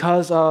 so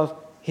because of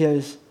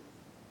his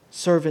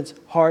servant's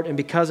heart and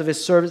because of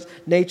his servant's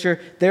nature,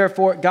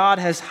 therefore God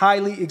has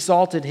highly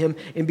exalted him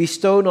and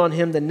bestowed on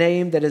him the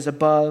name that is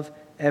above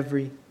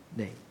every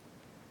name.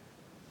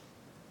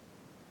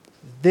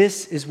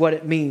 This is what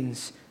it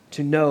means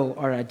to know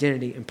our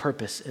identity and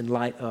purpose in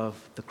light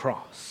of the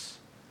cross.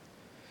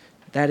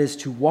 That is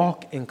to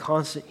walk in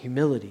constant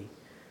humility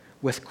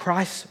with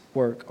Christ's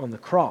work on the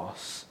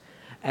cross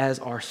as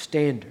our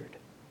standard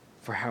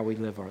for how we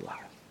live our life.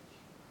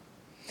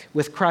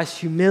 With Christ's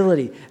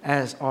humility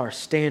as our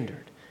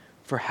standard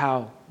for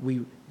how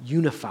we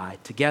unify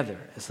together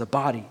as the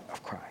body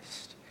of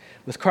Christ.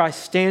 With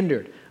Christ's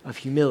standard of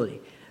humility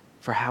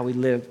for how we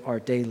live our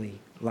daily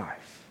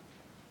life.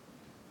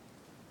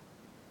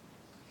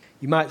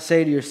 You might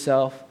say to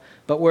yourself,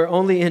 but we're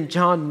only in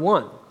John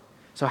 1.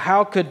 So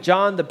how could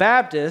John the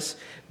Baptist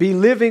be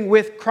living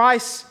with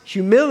Christ's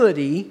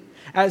humility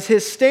as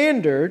his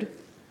standard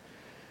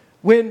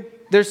when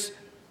there's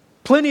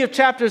plenty of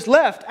chapters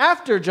left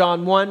after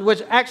John 1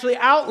 which actually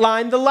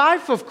outline the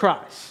life of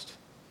Christ?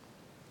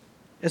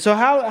 And so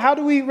how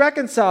do we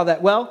reconcile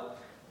that? Well,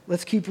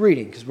 let's keep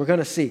reading because we're going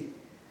to see.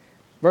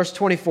 Verse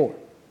 24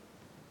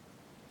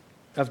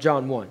 of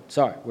John 1.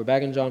 Sorry, we're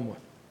back in John 1.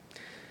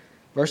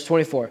 Verse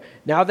 24.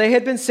 Now they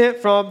had been sent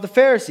from the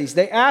Pharisees.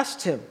 They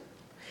asked him,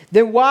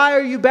 then why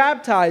are you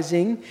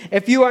baptizing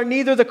if you are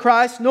neither the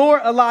Christ nor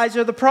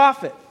Elijah the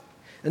prophet?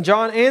 And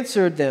John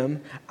answered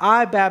them,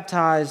 I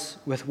baptize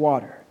with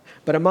water,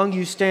 but among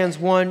you stands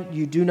one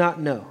you do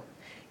not know,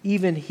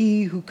 even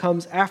he who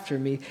comes after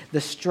me, the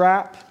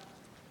strap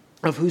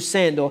of whose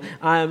sandal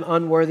I am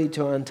unworthy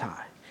to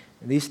untie.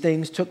 And these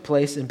things took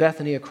place in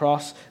Bethany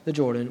across the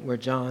Jordan where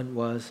John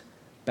was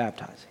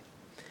baptizing.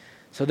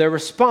 So their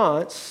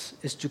response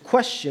is to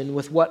question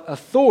with what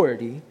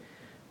authority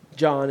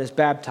John is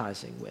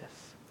baptizing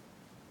with.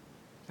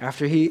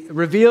 After he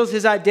reveals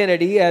his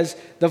identity as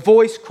the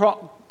voice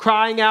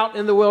crying out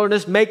in the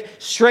wilderness, make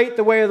straight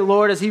the way of the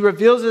Lord, as he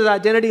reveals his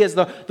identity as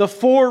the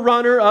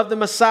forerunner of the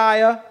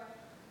Messiah,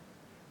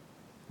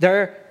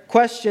 their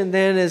question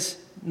then is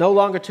no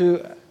longer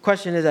to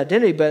question his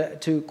identity, but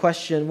to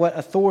question what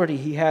authority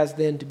he has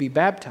then to be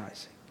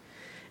baptizing.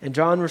 And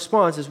John's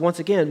response is once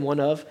again one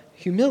of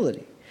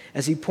humility,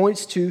 as he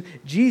points to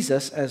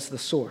Jesus as the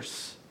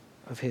source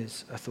of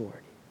his authority.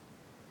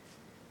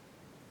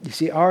 You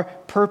see, our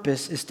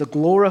purpose is to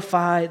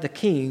glorify the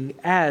King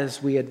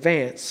as we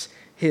advance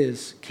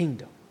his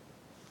kingdom.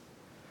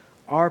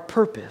 Our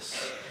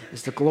purpose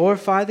is to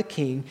glorify the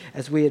King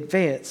as we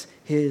advance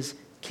his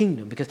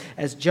kingdom. Because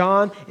as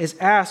John is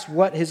asked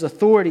what his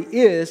authority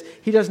is,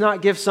 he does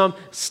not give some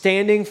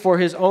standing for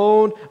his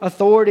own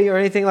authority or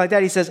anything like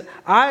that. He says,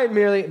 I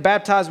merely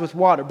baptize with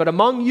water, but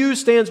among you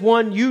stands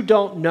one you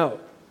don't know,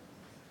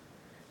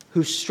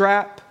 whose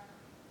strap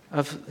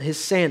of his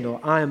sandal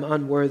I am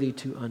unworthy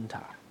to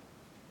untie.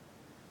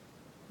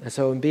 And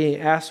so in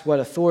being asked what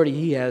authority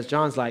he has,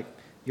 John's like,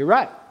 you're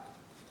right.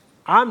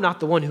 I'm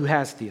not the one who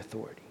has the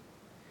authority,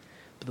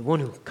 but the one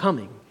who's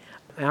coming.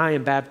 And I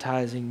am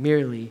baptizing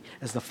merely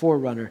as the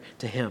forerunner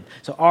to him.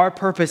 So our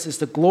purpose is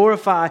to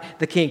glorify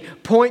the King,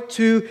 point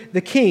to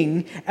the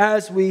King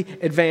as we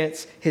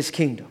advance his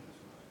kingdom.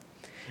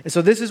 And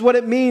so this is what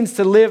it means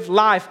to live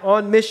life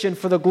on mission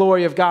for the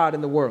glory of God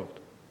in the world.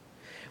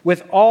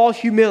 With all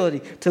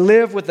humility, to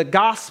live with the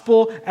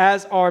gospel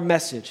as our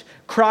message,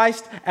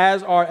 Christ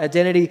as our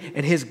identity,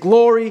 and his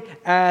glory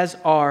as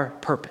our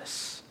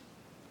purpose.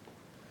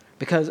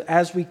 Because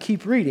as we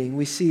keep reading,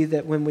 we see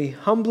that when we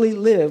humbly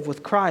live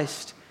with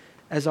Christ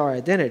as our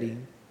identity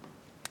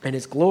and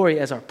his glory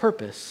as our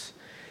purpose,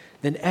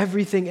 then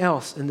everything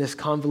else in this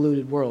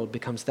convoluted world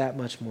becomes that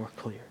much more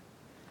clear.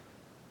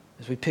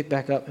 As we pick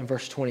back up in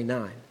verse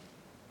 29.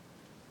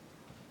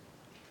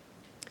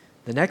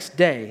 The next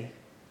day,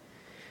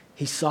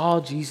 he saw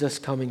Jesus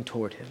coming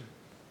toward him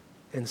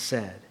and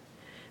said,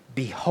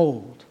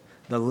 behold,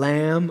 the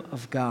Lamb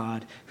of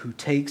God who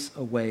takes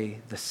away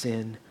the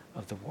sin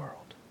of the world.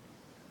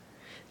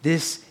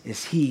 This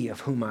is he of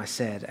whom I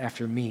said,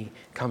 after me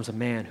comes a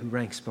man who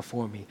ranks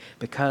before me,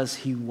 because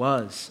he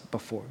was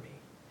before me.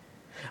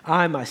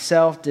 I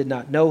myself did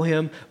not know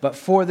him, but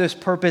for this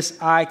purpose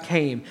I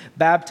came,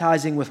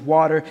 baptizing with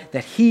water,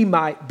 that he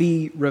might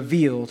be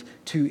revealed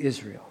to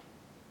Israel.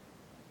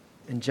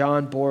 And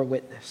John bore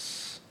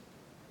witness.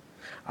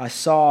 I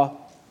saw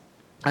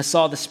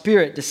the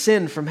Spirit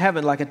descend from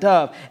heaven like a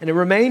dove, and it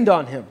remained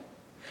on him.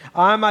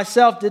 I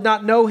myself did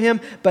not know him,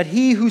 but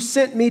he who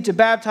sent me to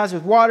baptize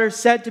with water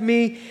said to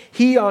me,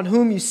 he on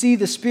whom you see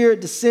the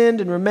Spirit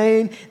descend and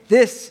remain,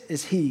 this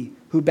is he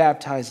who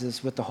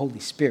baptizes with the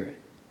Holy Spirit.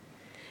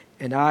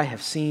 And I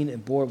have seen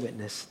and bore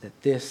witness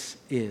that this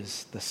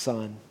is the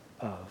Son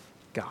of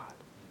God.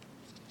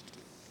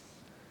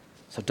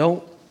 So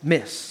don't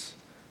miss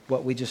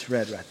what we just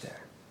read right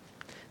there.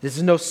 This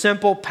is no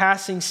simple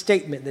passing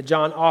statement that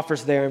John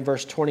offers there in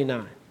verse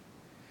 29.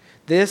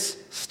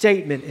 This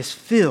statement is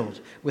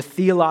filled with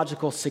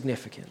theological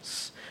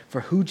significance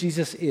for who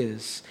Jesus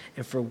is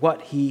and for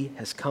what he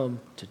has come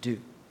to do.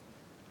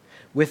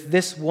 With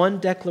this one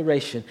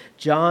declaration,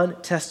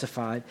 John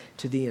testified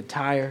to the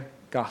entire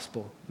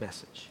gospel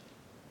message.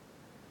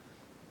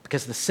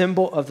 Because the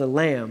symbol of the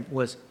Lamb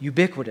was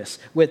ubiquitous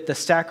with the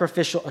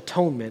sacrificial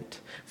atonement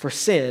for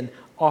sin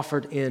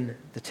offered in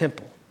the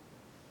temple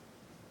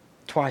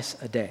twice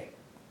a day.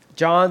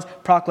 John's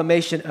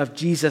proclamation of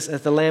Jesus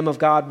as the Lamb of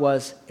God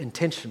was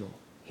intentional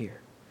here.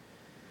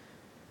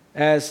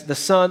 As the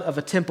son of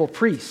a temple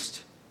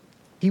priest,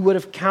 he would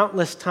have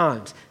countless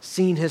times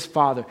seen his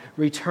Father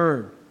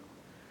return,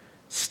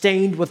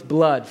 stained with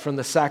blood from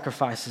the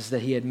sacrifices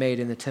that he had made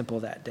in the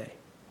temple that day.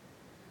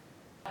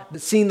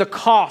 Seen the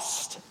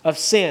cost of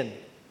sin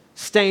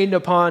stained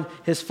upon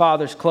his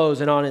Father's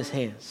clothes and on his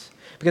hands.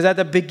 Because at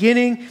the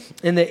beginning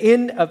and the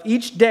end of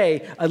each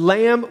day, a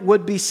lamb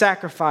would be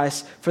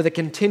sacrificed for the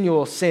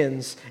continual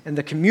sins and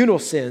the communal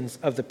sins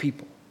of the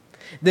people.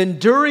 Then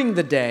during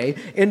the day,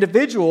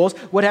 individuals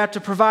would have to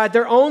provide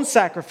their own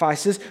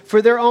sacrifices for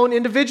their own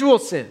individual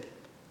sin.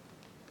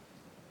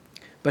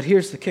 But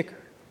here's the kicker.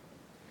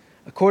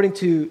 According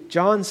to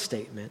John's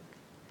statement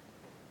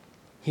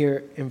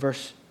here in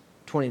verse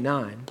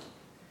 29,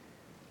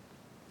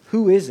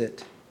 who is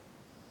it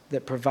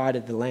that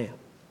provided the lamb?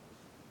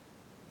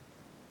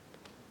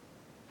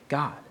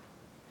 God.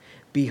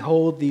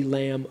 Behold the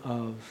Lamb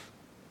of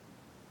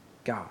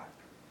God.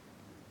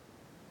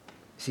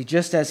 See,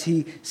 just as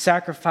he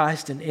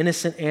sacrificed an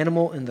innocent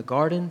animal in the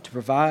garden to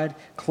provide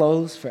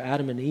clothes for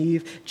Adam and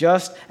Eve,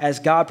 just as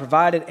God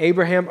provided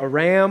Abraham a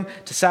ram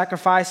to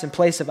sacrifice in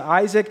place of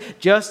Isaac,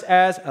 just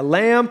as a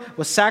lamb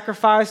was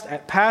sacrificed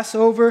at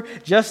Passover,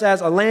 just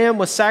as a lamb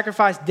was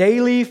sacrificed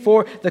daily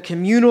for the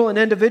communal and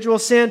individual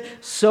sin,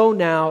 so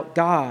now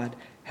God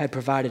had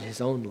provided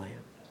his own lamb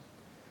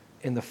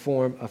in the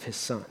form of his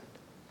Son.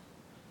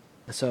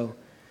 And so,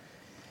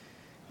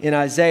 in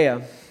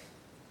Isaiah,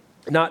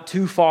 not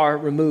too far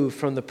removed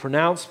from the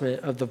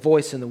pronouncement of the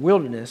voice in the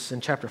wilderness,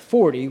 in chapter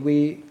 40,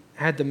 we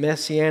had the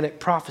messianic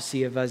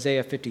prophecy of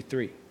Isaiah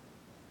 53.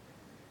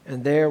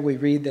 And there we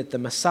read that the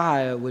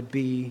Messiah would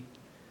be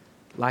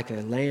like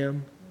a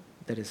lamb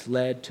that is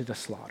led to the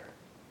slaughter.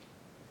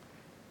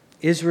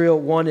 Israel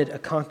wanted a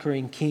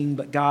conquering king,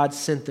 but God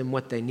sent them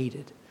what they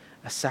needed,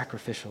 a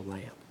sacrificial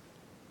lamb.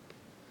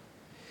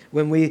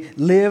 When we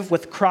live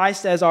with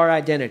Christ as our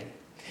identity,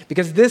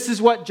 because this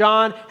is what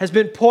John has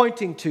been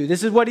pointing to.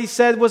 This is what he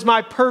said was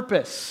my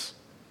purpose.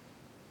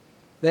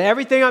 That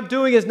everything I'm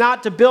doing is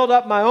not to build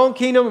up my own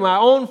kingdom, my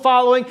own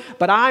following,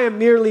 but I am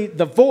merely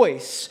the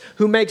voice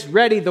who makes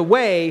ready the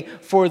way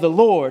for the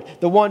Lord,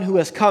 the one who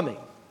is coming.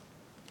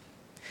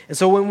 And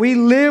so when we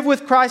live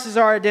with Christ as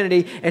our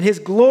identity and his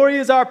glory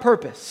is our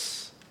purpose,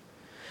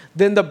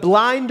 then the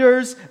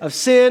blinders of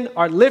sin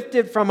are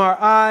lifted from our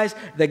eyes,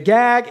 the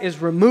gag is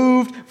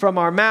removed from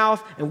our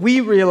mouth, and we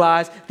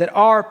realize that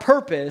our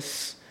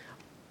purpose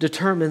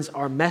determines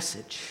our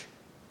message.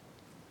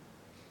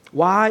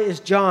 Why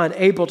is John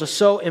able to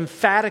so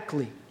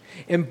emphatically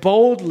and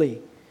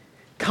boldly,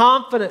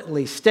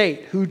 confidently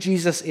state who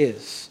Jesus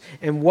is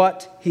and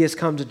what he has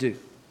come to do?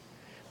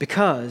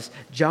 Because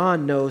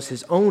John knows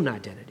his own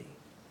identity.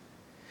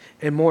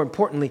 And more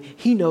importantly,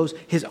 he knows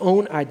his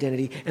own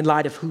identity in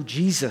light of who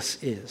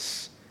Jesus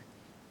is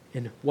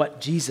and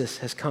what Jesus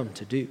has come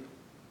to do.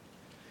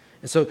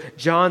 And so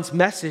John's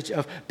message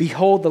of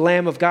behold the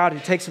Lamb of God who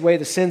takes away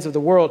the sins of the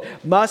world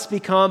must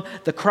become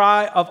the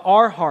cry of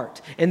our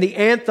heart and the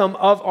anthem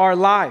of our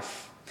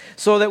life,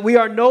 so that we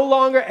are no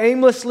longer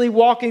aimlessly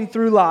walking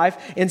through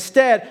life.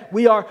 Instead,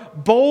 we are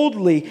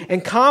boldly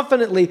and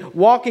confidently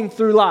walking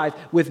through life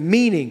with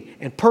meaning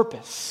and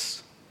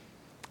purpose.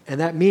 And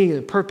that meaning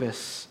and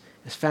purpose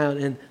is found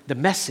in the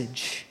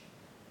message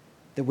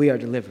that we are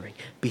delivering.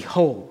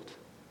 Behold,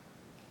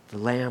 the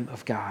Lamb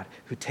of God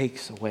who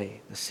takes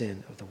away the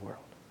sin of the world.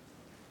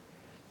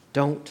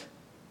 Don't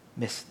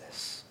miss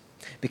this.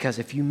 Because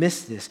if you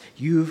miss this,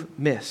 you've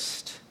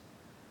missed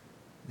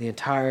the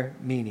entire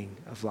meaning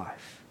of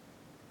life.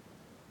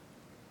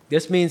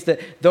 This means that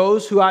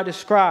those who I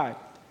described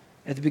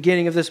at the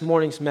beginning of this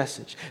morning's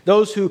message,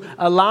 those who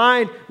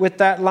align with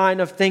that line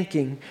of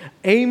thinking,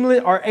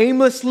 are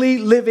aimlessly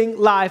living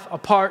life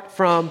apart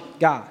from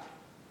God.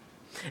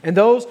 And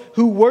those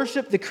who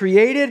worship the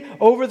created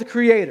over the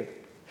Creator,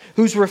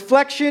 whose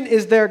reflection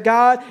is their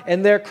God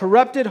and their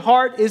corrupted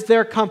heart is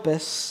their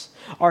compass,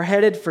 are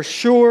headed for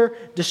sure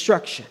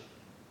destruction.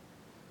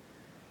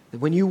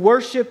 When you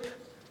worship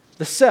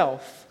the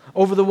self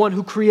over the one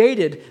who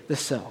created the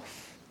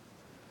self,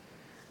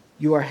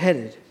 you are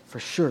headed for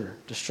sure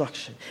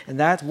destruction. And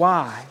that's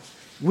why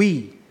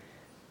we,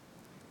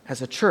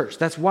 as a church,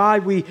 that's why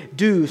we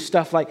do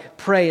stuff like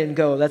Pray and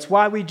Go. That's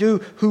why we do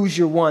Who's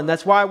Your One.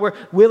 That's why we're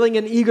willing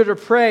and eager to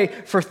pray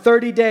for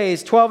 30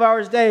 days, 12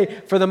 hours a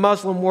day for the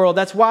Muslim world.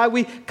 That's why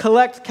we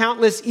collect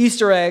countless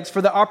Easter eggs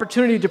for the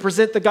opportunity to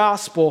present the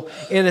gospel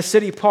in a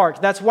city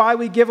park. That's why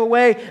we give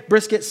away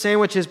brisket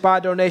sandwiches by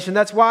donation.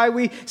 That's why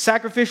we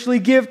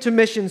sacrificially give to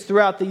missions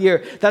throughout the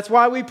year. That's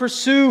why we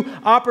pursue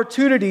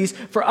opportunities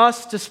for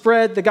us to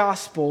spread the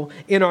gospel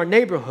in our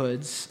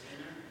neighborhoods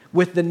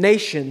with the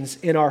nations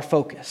in our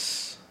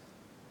focus.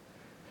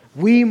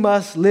 We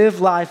must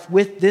live life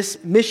with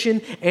this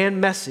mission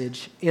and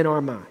message in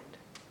our mind.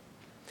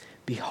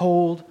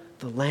 Behold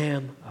the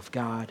Lamb of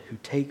God who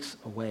takes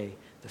away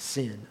the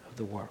sin of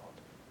the world.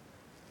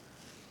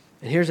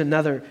 And here's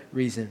another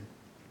reason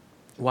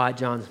why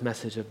John's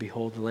message of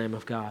behold the Lamb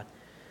of God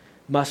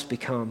must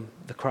become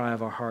the cry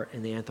of our heart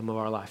and the anthem of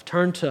our life.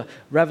 Turn to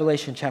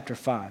Revelation chapter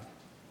 5.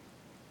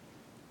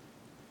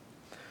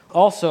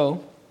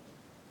 Also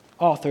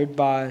authored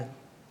by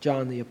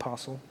John the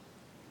Apostle.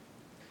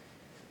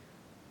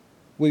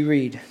 We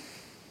read,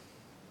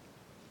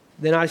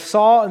 Then I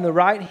saw in the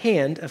right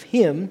hand of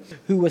him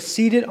who was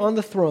seated on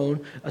the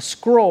throne a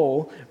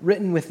scroll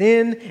written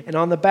within and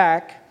on the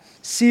back,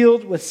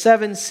 sealed with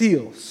 7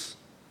 seals.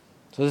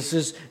 So this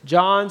is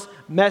John's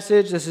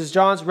message. This is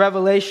John's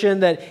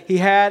revelation that he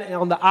had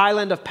on the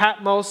island of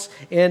Patmos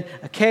in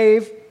a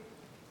cave.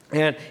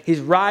 And he's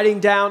writing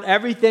down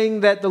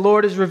everything that the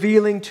Lord is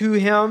revealing to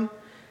him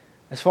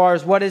as far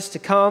as what is to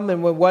come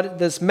and what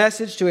this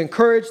message to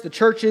encourage the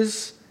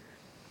churches.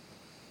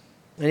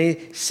 And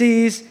he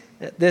sees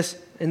this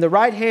in the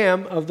right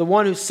hand of the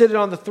one who's seating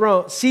on the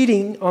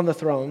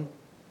throne.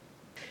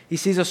 He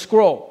sees a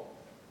scroll.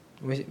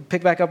 We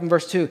pick back up in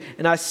verse 2.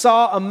 And I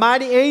saw a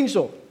mighty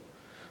angel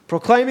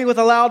proclaiming with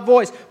a loud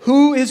voice,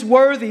 Who is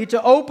worthy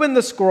to open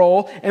the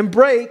scroll and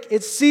break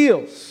its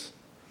seals?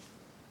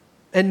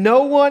 And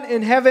no one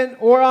in heaven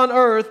or on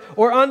earth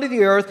or under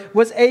the earth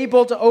was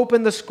able to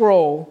open the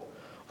scroll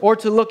or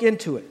to look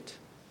into it.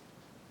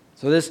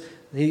 So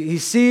he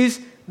sees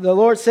the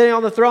Lord sitting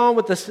on the throne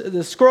with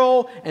the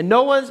scroll, and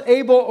no one's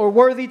able or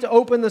worthy to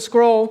open the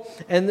scroll.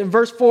 And in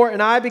verse 4,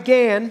 and I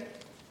began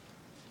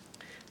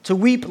to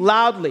weep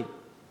loudly,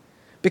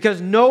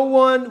 because no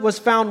one was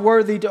found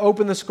worthy to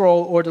open the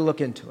scroll or to look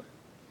into it.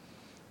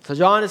 So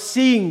John is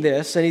seeing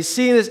this, and he's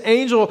seeing this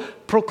angel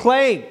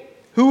proclaim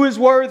who is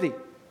worthy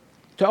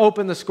to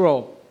open the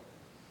scroll.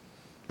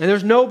 And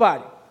there's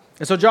nobody.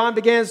 And so John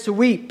begins to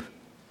weep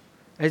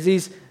as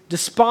he's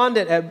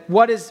despondent at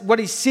what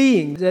he's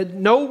seeing, that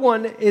no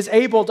one is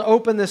able to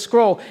open this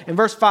scroll. In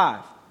verse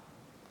 5,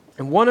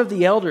 and one of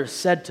the elders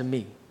said to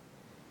me,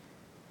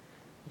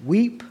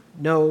 Weep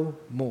no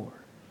more.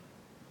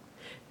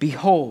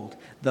 Behold,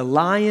 the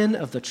Lion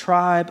of the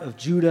tribe of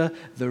Judah,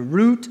 the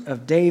Root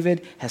of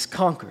David, has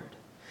conquered,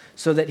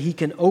 so that he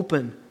can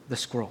open the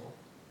scroll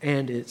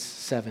and its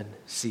 7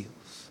 seals.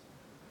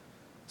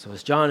 So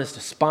as John is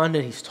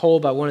despondent, he's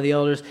told by one of the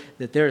elders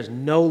that there is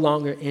no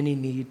longer any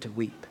need to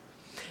weep,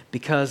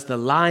 because the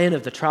Lion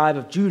of the tribe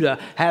of Judah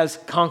has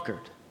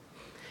conquered.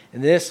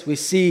 And this we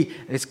see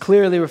is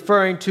clearly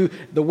referring to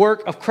the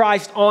work of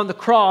Christ on the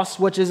cross,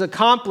 which is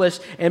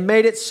accomplished and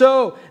made it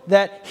so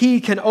that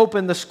he can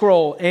open the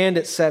scroll and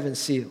its 7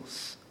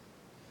 seals.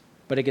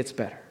 But it gets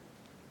better.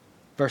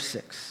 Verse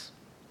 6.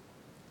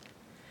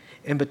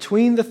 And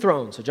between the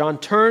thrones, so John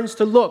turns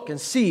to look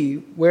and see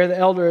where the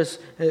elder is,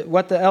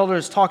 what the elder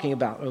is talking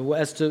about,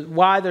 as to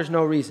why there's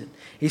no reason.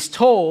 He's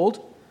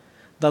told,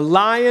 the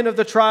Lion of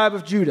the tribe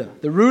of Judah,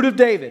 the Root of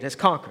David, has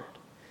conquered.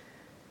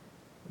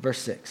 Verse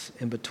 6,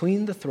 and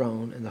between the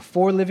throne and the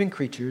 4 living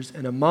creatures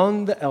and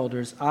among the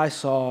elders I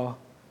saw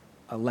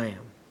a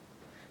lamb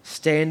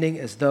standing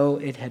as though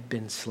it had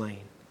been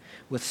slain,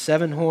 with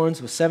 7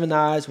 horns, with 7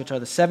 eyes, which are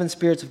the 7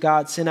 spirits of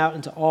God sent out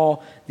into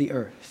all the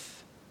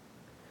earth.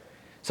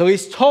 So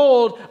he's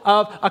told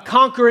of a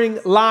conquering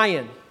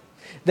lion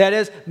that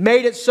has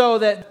made it so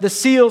that the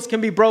seals can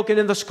be broken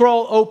and the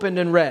scroll opened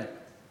and read.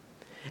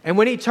 And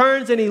when he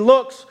turns and he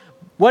looks,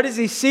 what does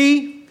he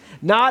see?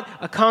 Not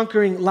a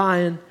conquering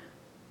lion,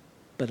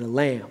 but a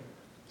lamb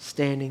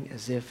standing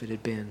as if it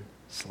had been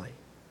slain.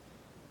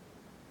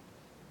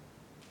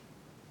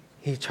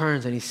 He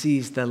turns and he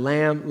sees the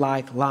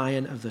lamb-like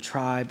Lion of the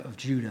tribe of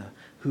Judah,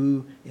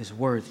 who is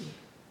worthy.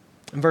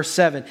 In verse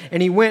 7,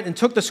 and he went and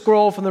took the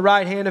scroll from the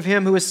right hand of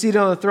him who was seated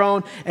on the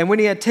throne. And when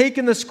he had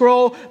taken the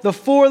scroll, the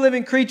 4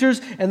 living creatures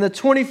and the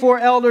 24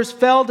 elders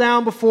fell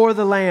down before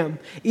the Lamb,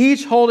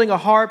 each holding a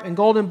harp and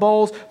golden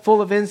bowls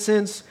full of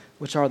incense,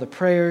 which are the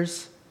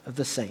prayers of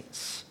the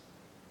saints.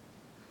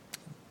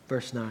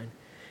 Verse 9,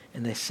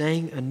 and they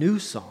sang a new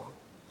song,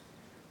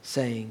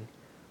 saying,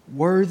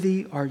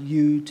 Worthy are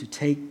you to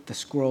take the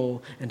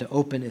scroll and to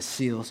open its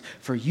seals,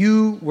 for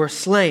you were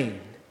slain,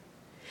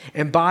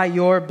 and by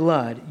your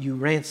blood you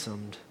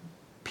ransomed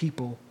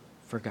people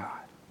for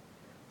God,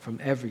 from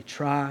every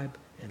tribe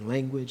and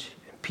language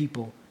and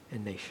people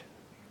and nation.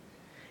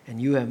 And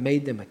you have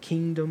made them a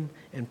kingdom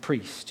and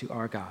priests to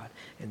our God,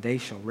 and they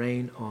shall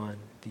reign on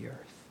the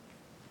earth.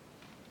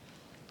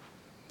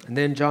 And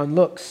then John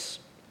looks.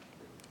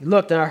 He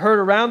looked, and I heard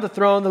around the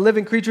throne the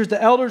living creatures, the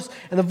elders,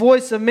 and the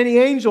voice of many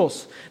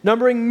angels,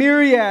 numbering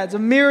myriads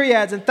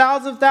and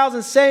thousands of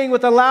thousands, saying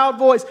with a loud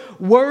voice,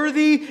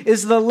 Worthy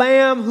is the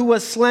Lamb who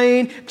was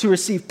slain to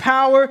receive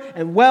power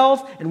and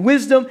wealth and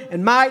wisdom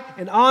and might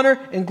and honor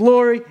and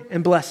glory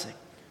and blessing.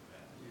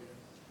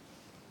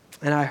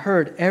 And I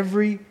heard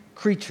every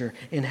creature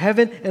in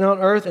heaven and on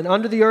earth and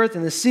under the earth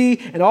and the sea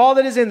and all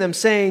that is in them,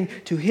 saying,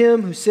 To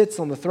him who sits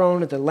on the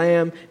throne of the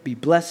Lamb be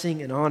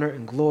blessing and honor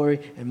and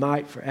glory and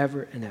might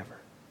forever and ever.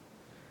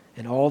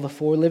 And all the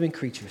four living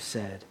creatures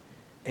said,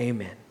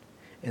 Amen.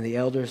 And the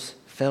elders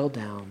fell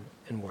down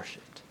and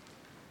worshiped.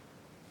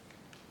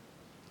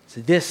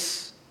 So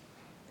this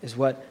is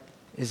what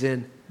is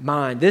in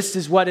mind. This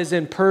is what is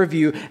in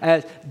purview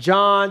as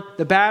John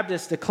the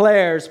Baptist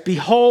declares,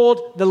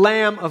 Behold the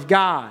Lamb of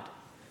God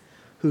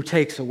who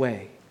takes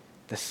away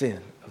the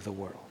sin of the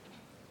world.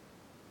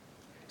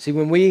 See,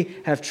 when we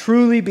have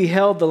truly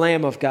beheld the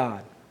Lamb of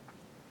God,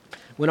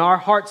 when our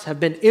hearts have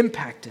been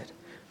impacted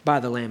by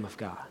the Lamb of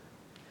God,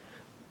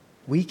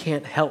 we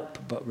can't help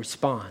but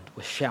respond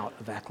with shout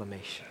of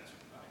acclamation.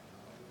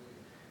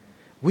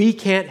 We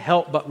can't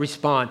help but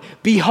respond,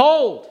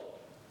 Behold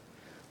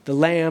the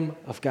Lamb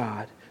of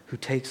God who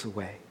takes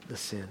away the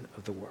sin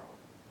of the world.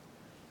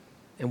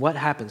 And what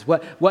happens?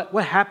 What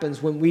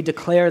happens when we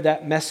declare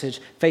that message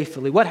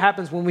faithfully? What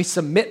happens when we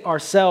submit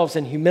ourselves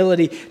in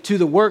humility to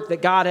the work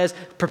that God has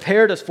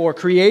prepared us for,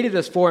 created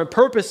us for, and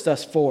purposed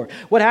us for?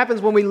 What happens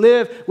when we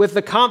live with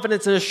the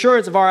confidence and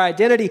assurance of our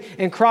identity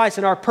in Christ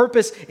and our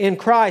purpose in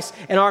Christ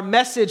and our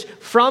message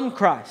from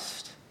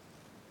Christ?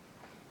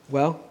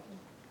 Well,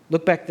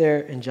 look back there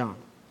in John.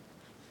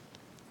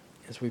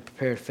 As we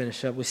prepare to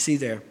finish up, we see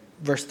there,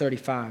 verse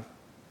 35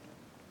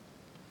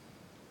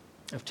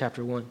 of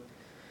chapter 1.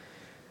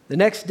 The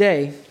next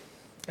day,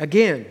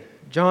 again,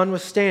 John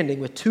was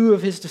standing with two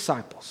of his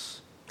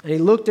disciples, and he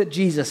looked at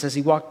Jesus as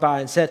he walked by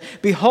and said,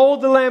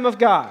 Behold the Lamb of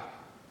God.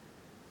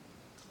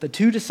 The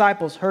two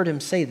disciples heard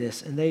him say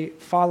this, and they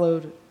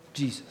followed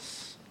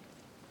Jesus.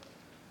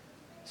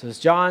 So as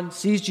John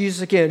sees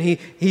Jesus again,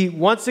 he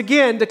once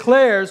again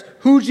declares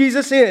who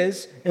Jesus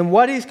is and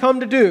what he's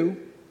come to do.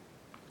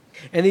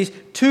 And these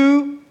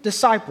two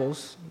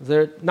disciples,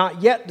 they're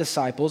not yet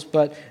disciples,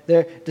 but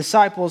they're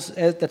disciples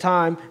at the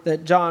time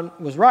that John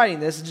was writing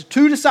this. The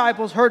two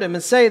disciples heard him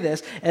and say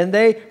this, and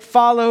they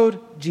followed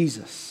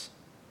Jesus.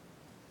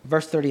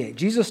 Verse 38,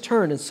 Jesus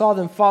turned and saw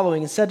them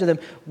following and said to them,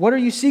 What are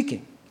you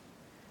seeking?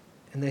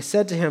 And they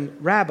said to him,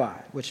 Rabbi,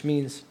 which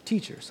means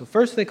teacher. So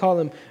first they call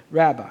him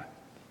Rabbi.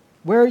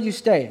 Where are you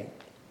staying?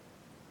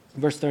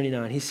 Verse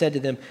 39, he said to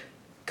them,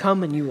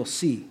 Come and you will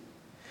see.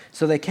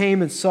 So they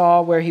came and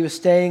saw where he was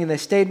staying, and they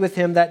stayed with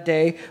him that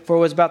day, for it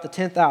was about the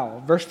 10th hour.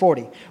 Verse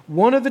 40,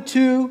 one of the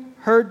two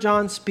heard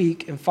John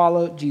speak and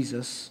followed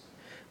Jesus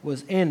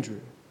was Andrew,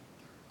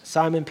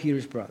 Simon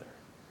Peter's brother.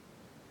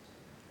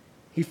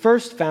 He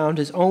first found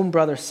his own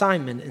brother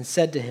Simon and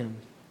said to him,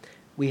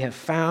 We have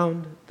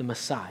found the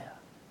Messiah,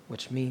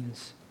 which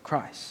means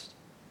Christ.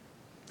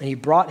 And he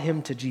brought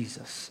him to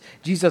Jesus.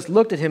 Jesus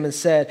looked at him and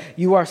said,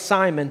 You are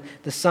Simon,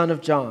 the son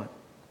of John.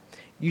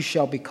 You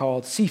shall be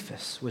called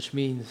Cephas, which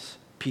means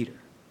Peter.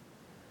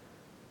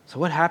 So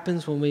what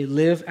happens when we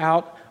live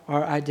out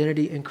our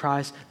identity in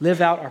Christ,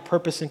 live out our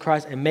purpose in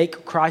Christ, and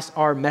make Christ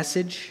our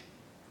message?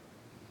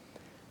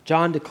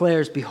 John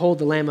declares, Behold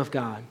the Lamb of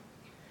God.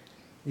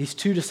 These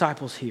two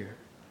disciples here,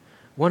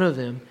 one of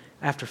them,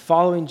 after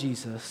following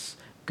Jesus,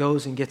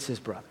 goes and gets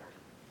his brother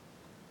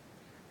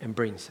and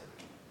brings him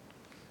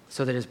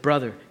so that his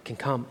brother can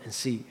come and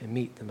see and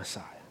meet the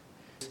Messiah.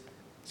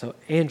 So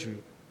Andrew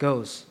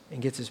goes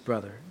and gets his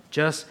brother,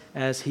 just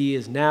as he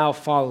is now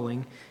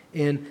following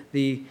in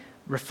the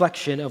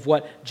reflection of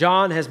what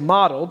John has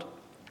modeled,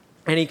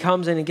 and he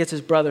comes in and gets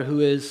his brother, who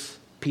is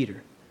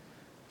Peter,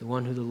 the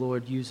one who the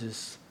Lord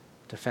uses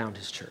to found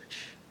his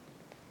church.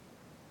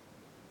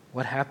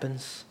 What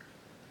happens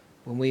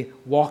when we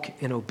walk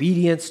in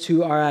obedience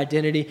to our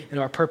identity and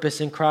our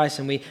purpose in Christ,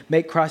 and we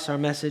make Christ our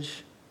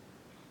message?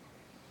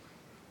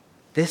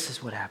 This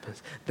is what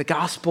happens. The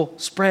gospel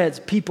spreads.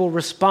 People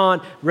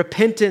respond.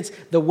 Repentance,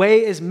 the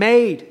way is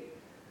made.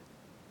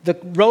 The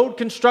road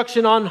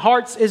construction on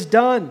hearts is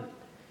done.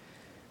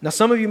 Now,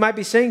 some of you might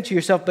be saying to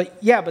yourself,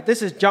 but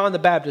this is John the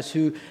Baptist,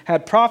 who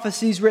had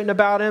prophecies written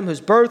about him, whose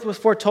birth was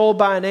foretold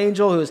by an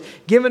angel, who was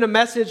given a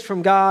message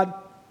from God.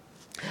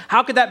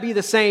 How could that be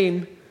the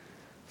same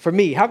for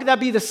me? How could that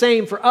be the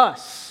same for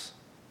us?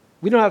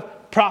 We don't have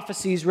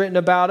prophecies written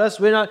about us.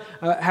 We don't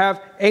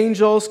have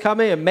angels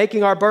coming and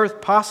making our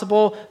birth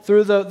possible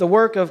through the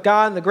work of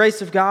God and the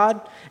grace of God.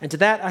 And to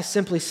that I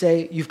simply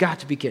say, you've got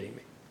to be kidding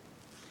me.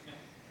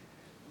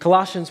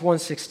 Colossians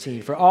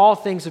 1:16, for all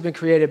things have been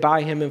created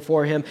by him and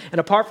for him, and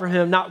apart from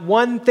him, not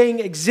one thing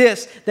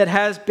exists that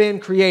has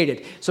been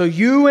created. So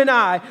you and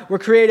I were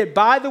created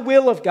by the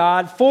will of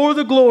God, for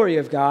the glory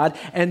of God,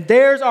 and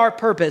there's our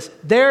purpose,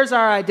 there's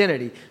our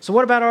identity. So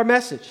what about our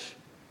message?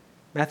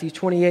 Matthew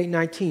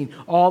 28:19,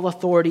 all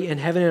authority in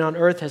heaven and on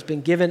earth has been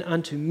given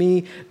unto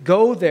me.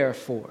 Go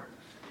therefore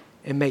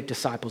and make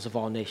disciples of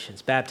all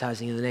nations,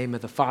 baptizing in the name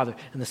of the Father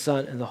and the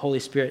Son and the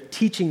Holy Spirit,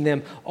 teaching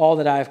them all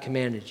that I have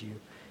commanded you.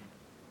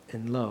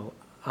 And lo,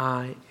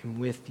 I am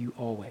with you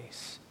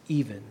always,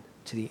 even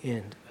to the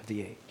end of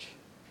the age.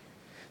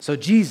 So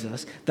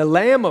Jesus, the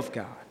Lamb of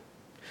God,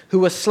 who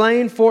was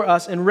slain for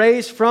us and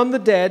raised from the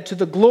dead to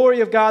the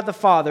glory of God the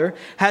Father,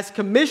 has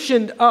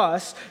commissioned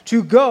us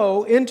to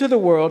go into the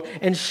world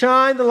and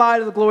shine the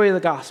light of the glory of the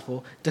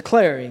gospel,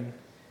 declaring,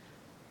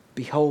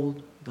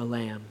 Behold the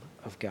Lamb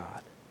of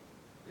God,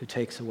 who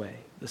takes away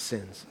the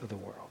sins of the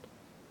world.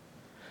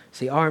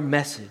 See, our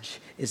message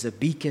is a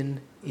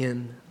beacon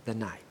in the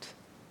night.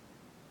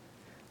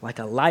 Like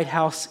a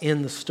lighthouse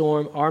in the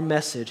storm, our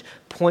message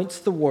points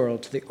the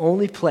world to the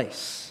only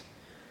place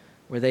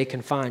where they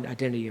can find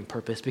identity and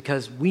purpose,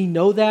 because we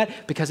know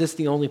that because it's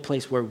the only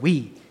place where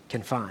we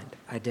can find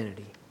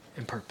identity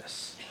and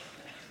purpose.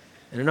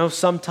 And I know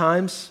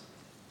sometimes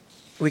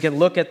we can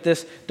look at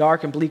this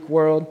dark and bleak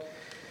world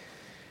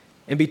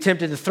and be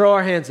tempted to throw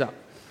our hands up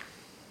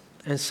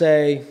and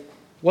say,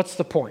 what's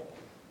the point?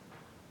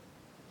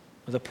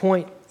 Well, the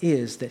point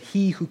is that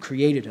He who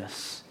created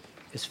us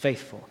is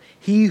faithful.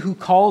 He who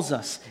calls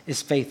us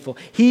is faithful.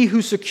 He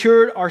who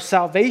secured our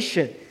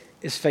salvation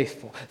is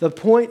faithful. The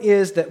point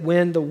is that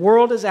when the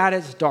world is at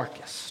its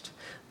darkest,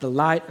 the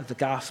light of the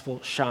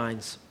gospel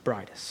shines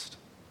brightest.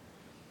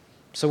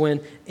 So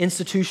when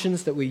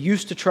institutions that we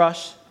used to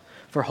trust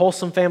for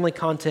wholesome family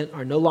content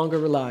are no longer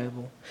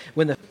reliable,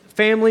 when the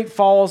family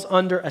falls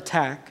under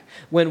attack,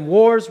 when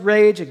wars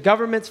rage and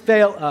governments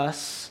fail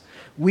us,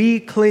 we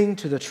cling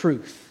to the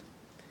truth,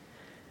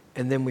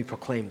 and then we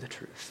proclaim the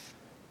truth.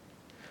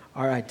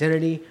 Our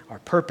identity, our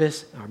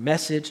purpose, our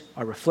message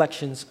are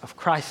reflections of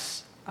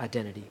Christ's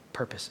identity,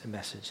 purpose, and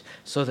message,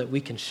 so that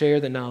we can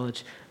share the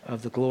knowledge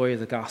of the glory of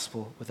the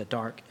gospel with a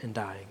dark and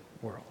dying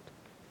world.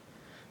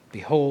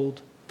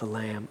 Behold the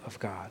Lamb of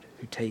God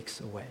who takes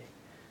away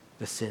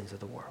the sins of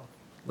the world.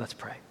 Let's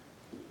pray.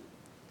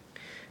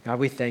 God,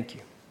 we thank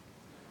you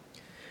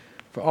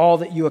for all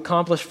that you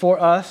accomplished for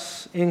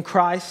us in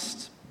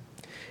Christ,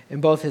 in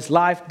both his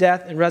life,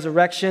 death, and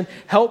resurrection.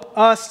 Help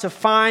us to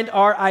find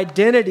our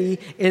identity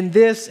in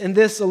this and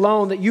this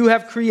alone, that you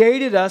have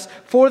created us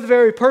for the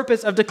very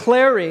purpose of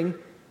declaring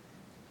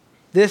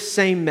this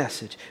same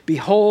message.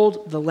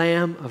 Behold the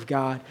Lamb of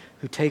God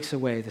who takes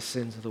away the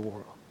sins of the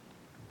world.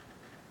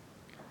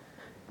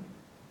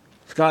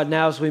 God,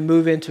 now as we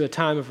move into a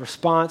time of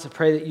response, I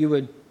pray that you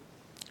would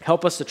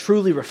help us to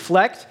truly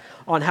reflect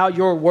on how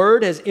your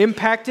word has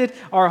impacted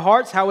our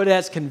hearts, how it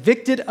has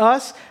convicted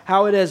us,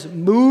 how it has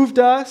moved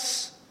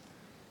us.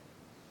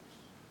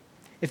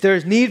 If there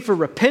is need for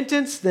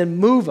repentance, then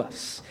move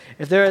us.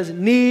 If there is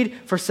need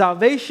for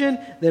salvation,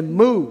 then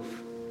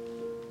move.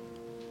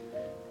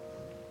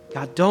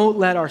 God, don't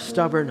let our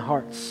stubborn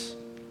hearts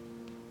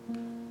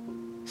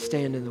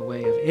stand in the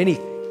way of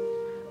anything,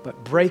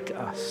 but break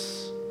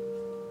us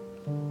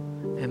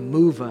and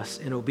move us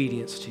in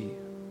obedience to you.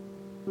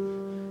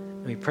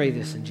 And we pray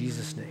this in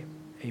Jesus' name.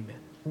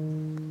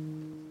 Amen.